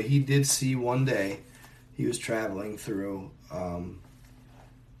saw one, but he did see one day. He was traveling through.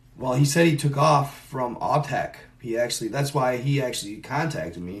 He said he took off from Autek. That's why he actually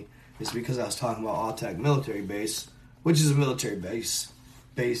contacted me. It's because I was talking about Autek military base, which is a military base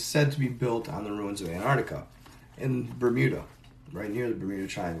said to be built on the ruins of Antarctica in Bermuda, right near the Bermuda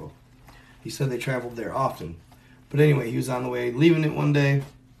Triangle. He said they traveled there often. But anyway, he was on the way leaving it one day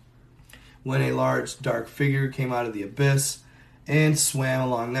when a large dark figure came out of the abyss and swam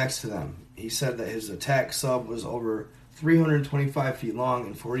along next to them. He said that his attack sub was over 325 feet long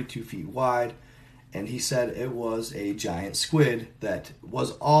and 42 feet wide, and he said it was a giant squid that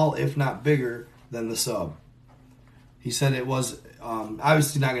was all, if not bigger, than the sub. He said it was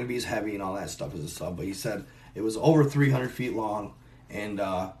obviously not going to be as heavy and all that stuff as a sub, but he said it was over 300 feet long and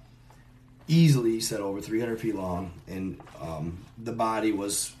easily, he said, over 300 feet long, and the body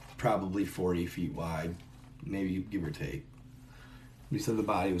was probably 40 feet wide, maybe give or take. He said the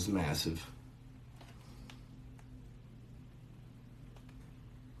body was massive.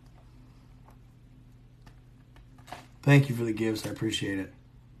 Thank you for the gifts. I appreciate it.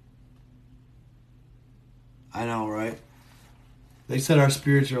 I know, right? They said our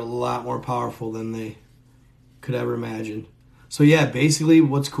spirits are a lot more powerful than they could ever imagine. So yeah, basically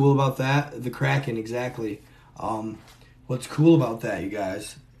what's cool about that, the Kraken, exactly. What's cool about that, you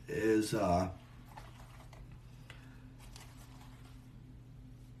guys, is I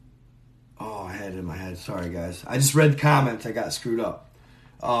had it in my head. Sorry, guys. I just read comments. I got screwed up.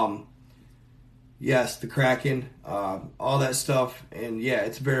 Yes, the Kraken, all that stuff. And yeah,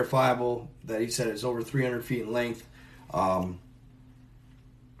 it's verifiable that he said it's over 300 feet in length.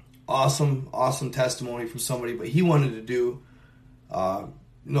 Awesome testimony from somebody. But he wanted to do, what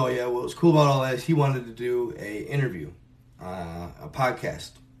was cool about all that is he wanted to do a interview, a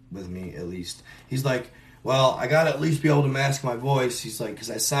podcast with me at least. He's like, well, I got to at least be able to mask my voice. He's like, because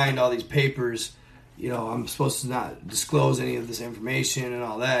I signed all these papers, I'm supposed to not disclose any of this information and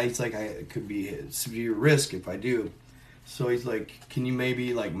all that. He's like, it could be a severe risk if I do. So he's like, can you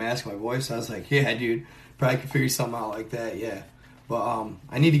maybe like mask my voice? I was like, yeah, dude, probably could figure something out like that, yeah. But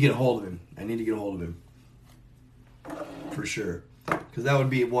I need to get a hold of him. For sure. Because that would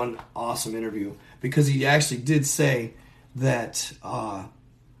be one awesome interview. Because he actually did say that, God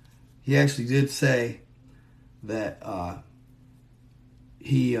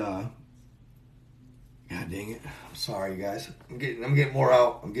dang it. I'm sorry, you guys. I'm getting more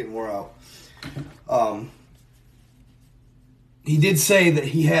out. He did say that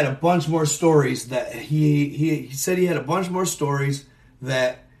he had a bunch more stories that he said he had a bunch more stories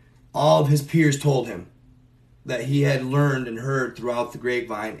that all of his peers told him that he had learned and heard throughout the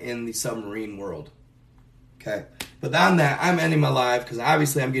grapevine in the submarine world. Okay. But on that, I'm ending my live because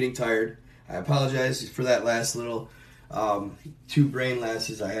obviously I'm getting tired. I apologize for that last little 2 brain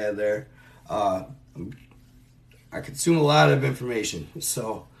lasts I had there. I consume a lot of information,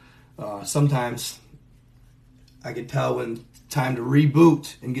 so sometimes I can tell when time to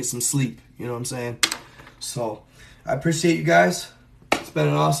reboot and get some sleep. You know what I'm saying? So I appreciate you guys. It's been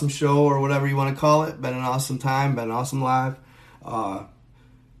an awesome show, or whatever you want to call it. Been an awesome time. Been an awesome live.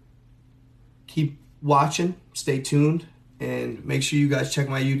 Keep watching. Stay tuned, and make sure you guys check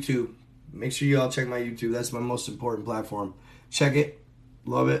my YouTube. Make sure you all check my YouTube. That's my most important platform. Check it.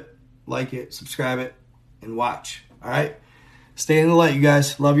 Love it. Like it. Subscribe it. And watch. All right? Stay in the light, you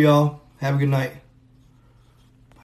guys. Love you all. Have a good night.